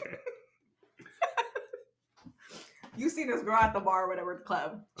 Okay. You see this girl at the bar or whatever, the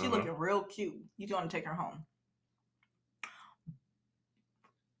club. She looking real cute. You want to take her home.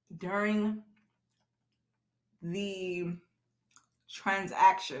 During the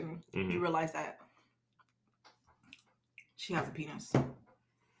transaction, you realize that she has a penis.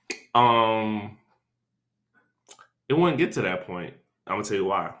 It wouldn't get to that point. I'm gonna tell you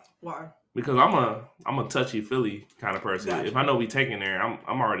why. Why? Because I'm a touchy feely kind of person. Gotcha. If I know we taking there,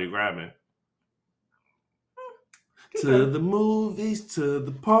 I'm already grabbing. To the movies, to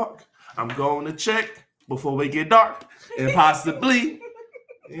the park. I'm going to check before we get dark, and possibly,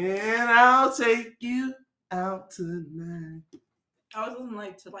 and I'll take you out tonight. I was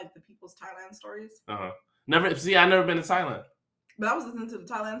listening to the people's Thailand stories. I never been to Thailand. But I was listening to the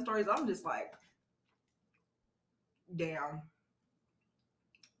Thailand stories. I'm just like, damn.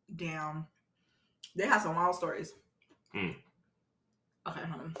 They have some wild stories. Okay,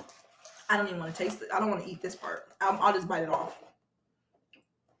 I don't even want to taste it. I don't want to eat this part. I'll just bite it off.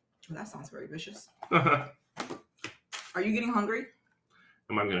 That sounds very vicious. Are you getting hungry?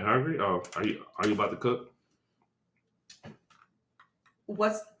 Am I getting hungry? Oh, are you about to cook?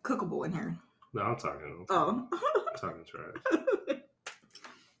 What's cookable in here? No, I'm talking. I'm talking trash.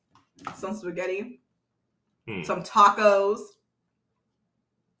 Some spaghetti. Some tacos.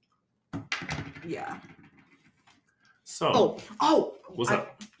 Yeah. So. Oh. What's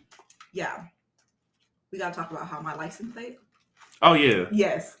up? Yeah. We gotta talk about how my license plate. Oh yeah.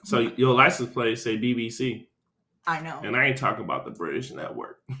 Yes. So your license plate say BBC. I know. And I ain't talking about the British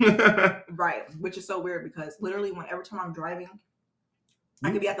network. Right. Which is so weird because literally every time I'm driving,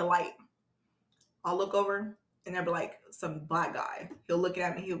 I could be at the light. I'll look over and there'll be some black guy. He'll look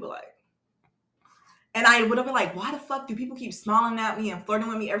at me, he'll be like, and I would have been like, why the fuck do people keep smiling at me and flirting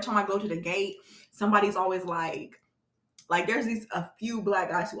with me every time I go to the gate? Somebody's always like there's a few black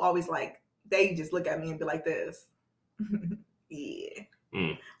guys who always they just look at me and be like this. Yeah.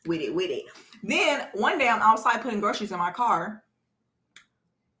 With it. Then one day I'm outside putting groceries in my car.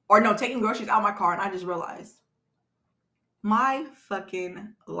 Taking groceries out of my car, and I just realized my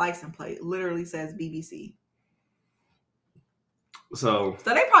fucking license plate literally says BBC. So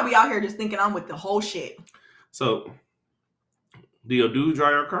they probably out here just thinking I'm with the whole shit. So, do your dude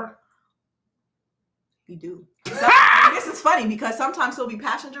drive your car? He do. This is funny because sometimes he'll be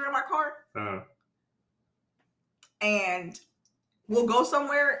passenger in my car. And we'll go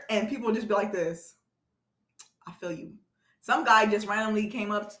somewhere and people will just be like this. I feel you. Some guy just randomly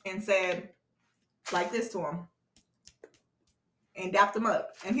came up and said like this to him. And dapped him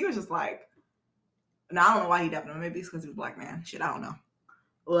up. And he was just like, now, I don't know why he dapped him. Maybe it's because he's a black man. Shit, I don't know.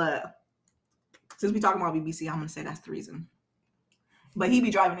 But since we talking about BBC, I'm going to say that's the reason. But he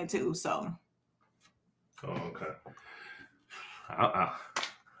be driving it too, so. Oh, okay.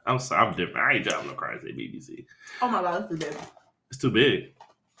 I'm sorry. I'm different. I ain't driving no car and say BBC. Oh my God, it's too big. It's too big.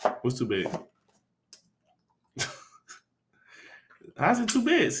 What's too big? How's it too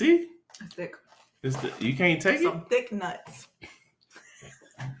big? See? It's thick. You can't take Some thick nuts.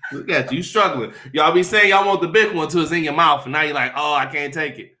 Look at you struggling. Y'all be saying y'all want the big one till it's in your mouth, and now you're like, oh, I can't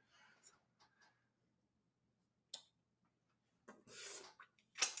take it.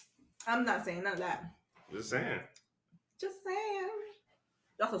 I'm not saying none of that. Just saying. Just saying.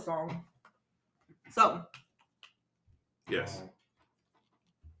 That's a song. So. Yes.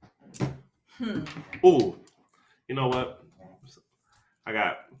 Ooh. You know what? I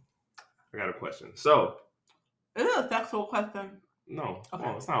got a question. So. Is it a sexual question? No. Okay.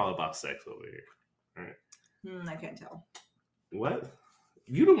 Oh, it's not all about sex over here. All right. I can't tell. What?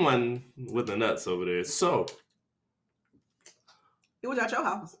 You the one with the nuts over there. So. It was at your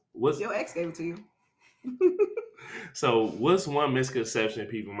house. Your ex gave it to you. So, what's one misconception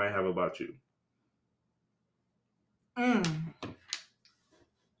people might have about you?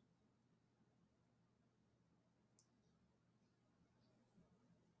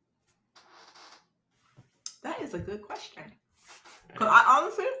 That is a good question. Because I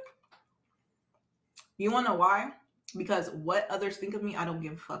honestly, you want to know why? Because what others think of me, I don't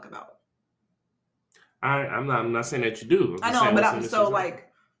give a fuck about. I'm not saying that you do. I know, but I'm so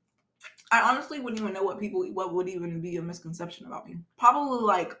like, I honestly wouldn't even know what would even be a misconception about me. Probably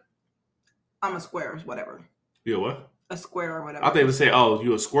like, I'm a square or whatever. You a what? A square or whatever. I thought they would say, oh,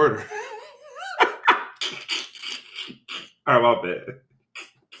 you a squirter. How about that?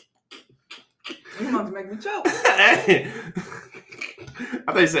 You're about to make me choke. I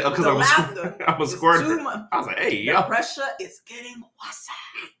thought you said, oh, because I'm a squirter. I was like, hey, the yo. pressure is getting worse.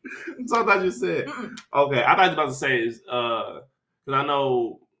 So I thought you said. Okay, I thought you were about to say is, because I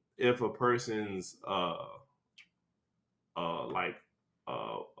know if a person's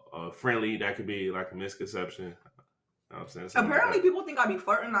friendly, that could be like a misconception. You know what I'm saying? Apparently, people think I be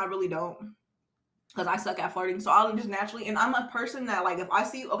flirting. I really don't, because I suck at flirting. So I'll just naturally, and I'm a person that like if I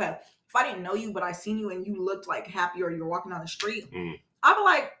didn't know you, but I seen you and you looked like happy, or you're walking down the street, I'll be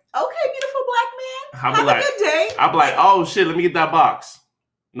like, okay, beautiful black man, have a good day. I'll be like, oh shit, let me get that box.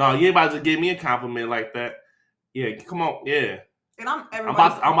 No, you ain't about to give me a compliment like that. Yeah, come on, yeah. And I'm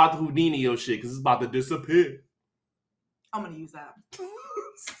about to Houdini your shit because it's about to disappear. I'm gonna use that.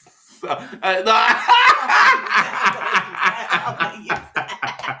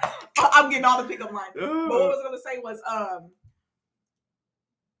 I'm getting all the pickup lines. But what I was gonna say was,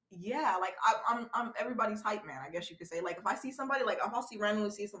 yeah, like I'm everybody's hype man, I guess you could say. Like if I see somebody, like if I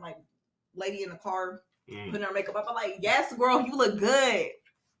randomly see some like lady in the car putting her makeup up, I'm like, yes, girl, you look good.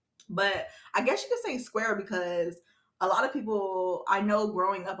 But I guess you could say square because a lot of people I know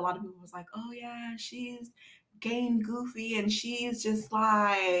growing up, a lot of people was like, oh yeah, she's gay and goofy and she's just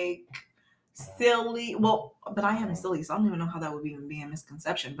like silly. Well, but I am silly, so I don't even know how that would even be a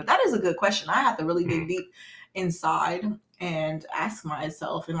misconception. But that is a good question. I have to really dig deep inside and ask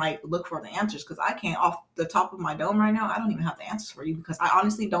myself and like look for the answers, because I can't off the top of my dome right now. I don't even have the answers for you because I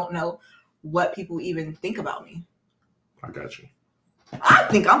honestly don't know what people even think about me. I got you. I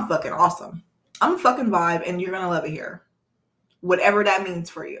think I'm fucking awesome. I'm a fucking vibe, and you're gonna love it here. Whatever that means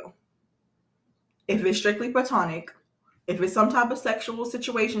for you. If it's strictly platonic, if it's some type of sexual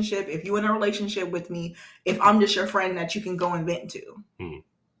situationship, if you in a relationship with me, if I'm just your friend that you can go and vent to,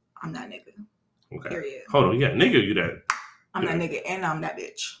 I'm that nigga. Okay. Period. Hold on, nigga, you that. I'm that nigga, and I'm that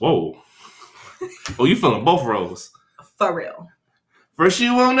bitch. Whoa. Oh, you feeling both roles? For real. First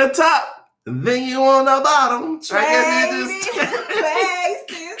you on the top, then you on the bottom.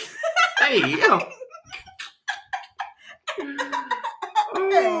 Hey, yo.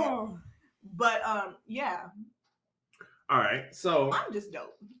 Oh. But yeah. All right, so I'm just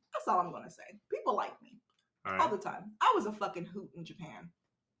dope. That's all I'm gonna say. People like me all the time. I was a fucking hoot in Japan.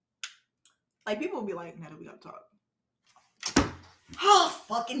 Like people will be like, "Netta, we gotta talk." Oh,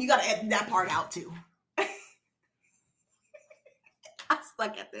 fucking! You gotta edit that part out too. I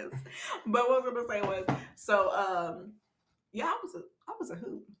suck at this. But what I was gonna say was, so yeah, I was a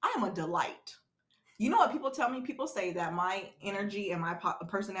hoot. I am a delight. You know what people tell me? People say that my energy and my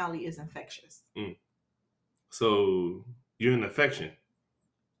personality is infectious. So you're an affection.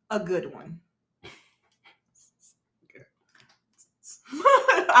 A good one. Okay.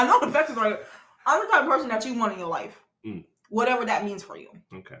 I know infectious. Right? I'm the type of person that you want in your life. Whatever that means for you.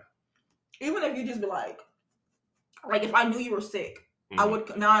 Okay. Even if you just be like if I knew you were sick, I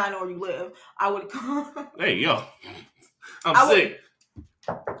would. Now I know where you live. I would. Hey, yo, I'm sick.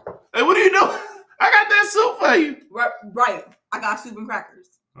 Hey, what are you doing? I got that soup for you. Right. I got soup and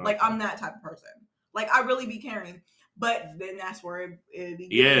crackers. Okay. Like I'm that type of person. Like I really be caring. But then that's where it be.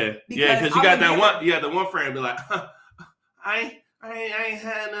 Yeah, because you got that one. You got the one friend be like, I ain't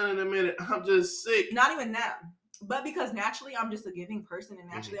had none in a minute. I'm just sick. Not even that. But because naturally I'm just a giving person, and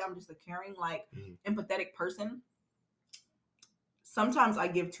naturally I'm just a caring, like empathetic person. Sometimes I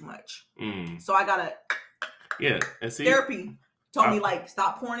give too much, so I gotta. Yeah, and see, therapy told me like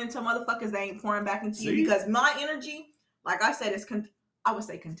stop pouring into motherfuckers. They ain't pouring back into you, because my energy, like I said, is I would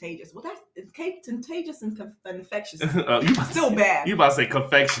say contagious. Well, that's contagious and infectious. Still bad. You about to say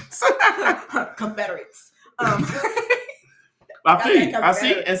confections? Confederates. I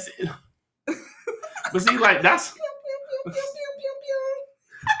see, and see. But see, like that's.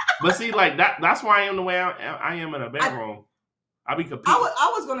 But see, like that's why I am the way I am in a bedroom. I be competing.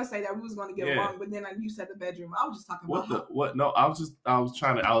 I was gonna say that we was gonna get along, but then you said the bedroom. I was just talking about what? No, I was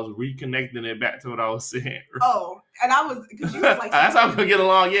reconnecting it back to what I was saying. Oh, and I was, because you was like, that's how we gonna get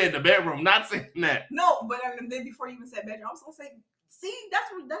along. Yeah, in the bedroom. Not saying that. No, but then before you even said bedroom, I was gonna say, see,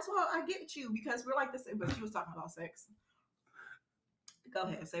 that's why I get you, because we're like this. But she was talking about sex. Go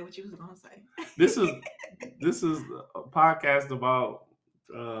ahead, say what you was gonna say. This is a podcast about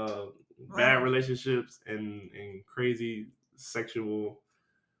bad relationships and crazy sexual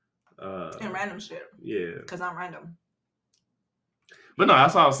and random shit. Yeah, because I'm random. But no,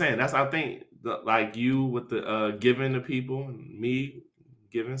 that's what I was saying. I think like you with the giving to people, and me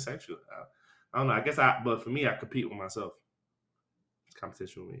giving sexual. I don't know. I guess but for me, I compete with myself. It's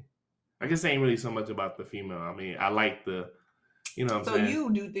competition with me. I guess it ain't really so much about the female. I mean, I like the, you know what I'm saying? So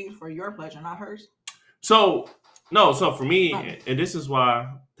you do things for your pleasure, not hers? So for me, and this is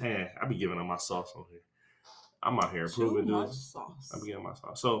why, damn, I be giving them my sauce on here. I'm out here improving dudes. I be giving my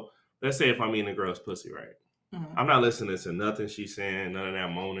sauce. So let's say if I'm eating a girl's pussy, right? Mm-hmm. I'm not listening to nothing she's saying, none of that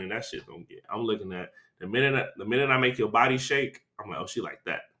moaning. That shit don't get. I'm looking at the minute I make your body shake, I'm like, oh, she like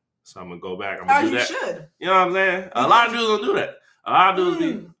that. So I'm gonna go back. I'm gonna do that. Should. You know what I'm saying? A lot of dudes don't do that. A lot of dudes be.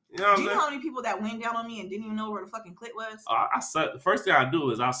 You know what do you know how many people that went down on me and didn't even know where the fucking clit was? I suck. The first thing I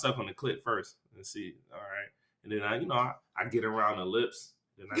do is I suck on the clit first and see. All right, and then I get around the lips.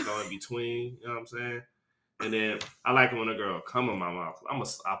 Then I go in between. You know what I'm saying? And then I like it when a girl come in my mouth.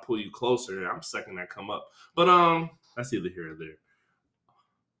 I pull you closer. And I'm sucking that come up. But that's either here or there.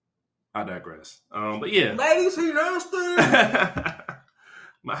 I digress. But yeah, ladies, he nasty.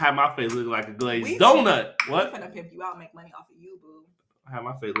 I have my face look like a glazed donut. What? I'm finna pimp you out, make money off of you, boo. I have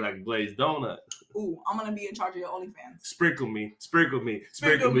my face like a glazed donut. Ooh, I'm gonna be in charge of your OnlyFans. Sprinkle me. You know what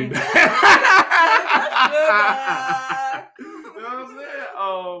I'm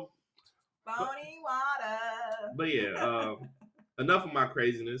saying? Phony water. But yeah, enough of my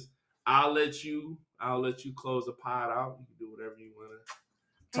craziness. I'll let you close the pod out. You can do whatever you want to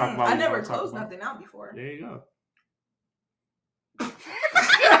talk about. I never closed nothing out before. There you go.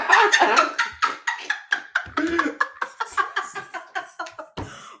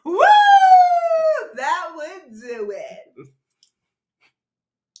 Woo! That would do it.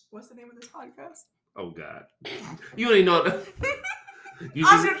 What's the name of this podcast? Oh God, you don't even know that.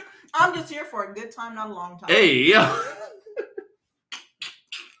 I'm just here for a good time, not a long time. Hey, yeah.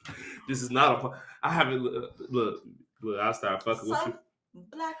 This is not a. I haven't look. I'll start fucking with you.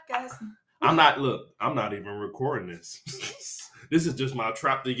 Black guys. I'm not even recording this. This is just my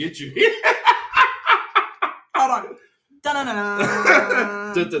trap to get you here. Hold on. Dun dun dun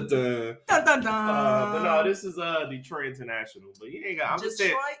dun dun dun dun. But no, this is Detroit International. But you ain't got. I'm just saying.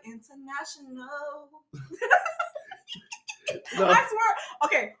 Detroit International. No. I swear.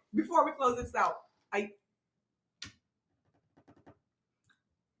 Okay, before we close this out, I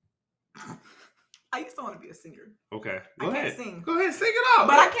used to want to be a singer. Okay, I can't sing. Go ahead, sing it out.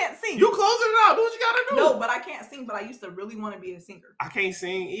 But I can't sing. You closing it out. Do what you gotta do. No, but I can't sing. But I used to really want to be a singer. I can't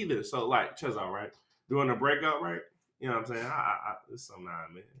sing either. So like, check out, right? Doing a breakup, right? You know what I'm saying? It's something I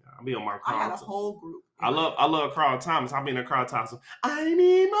mean. I'll be on my Carl. I had a whole group. I love Carl Thomas. I'll be in a Carl Thomas. I'm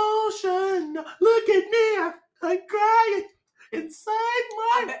emotional. Look at me. I'm crying inside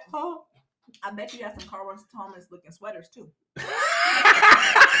my heart. I bet you have some Carl Thomas looking sweaters too. You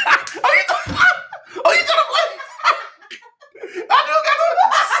gonna play? I do got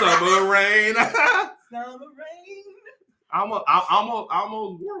summer rain. Summer rain. I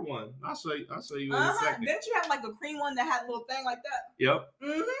almost wore one. I'll show you in a second. Didn't you have like a cream one that had a little thing like that? Yep.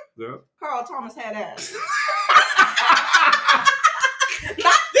 Mm-hmm. Yep. Carl Thomas had ass.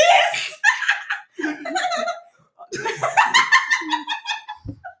 Not this.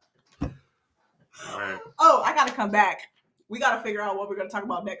 All right. Oh, I gotta come back. We gotta figure out what we're gonna talk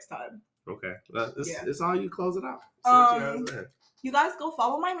about next time. Okay. It's all you close it out. You guys go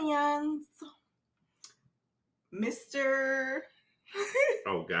follow my mans. Mr.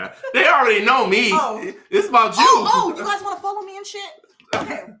 Oh God. They already know me. Oh. It's about you. Oh, you guys want to follow me and shit?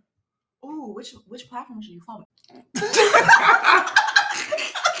 Okay. Ooh, which platform should you follow me?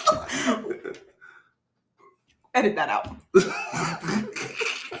 Edit that out.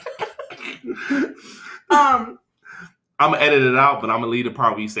 I'm gonna edit it out, but I'm gonna leave the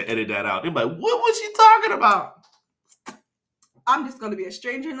part where you say edit that out. They're like, what was she talking about? I'm just gonna be a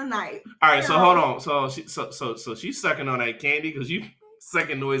stranger in the night. All right, so hold on. So she's sucking on that candy because you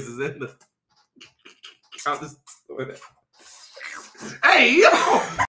sucking noises in the. I'll just. Hey, yo.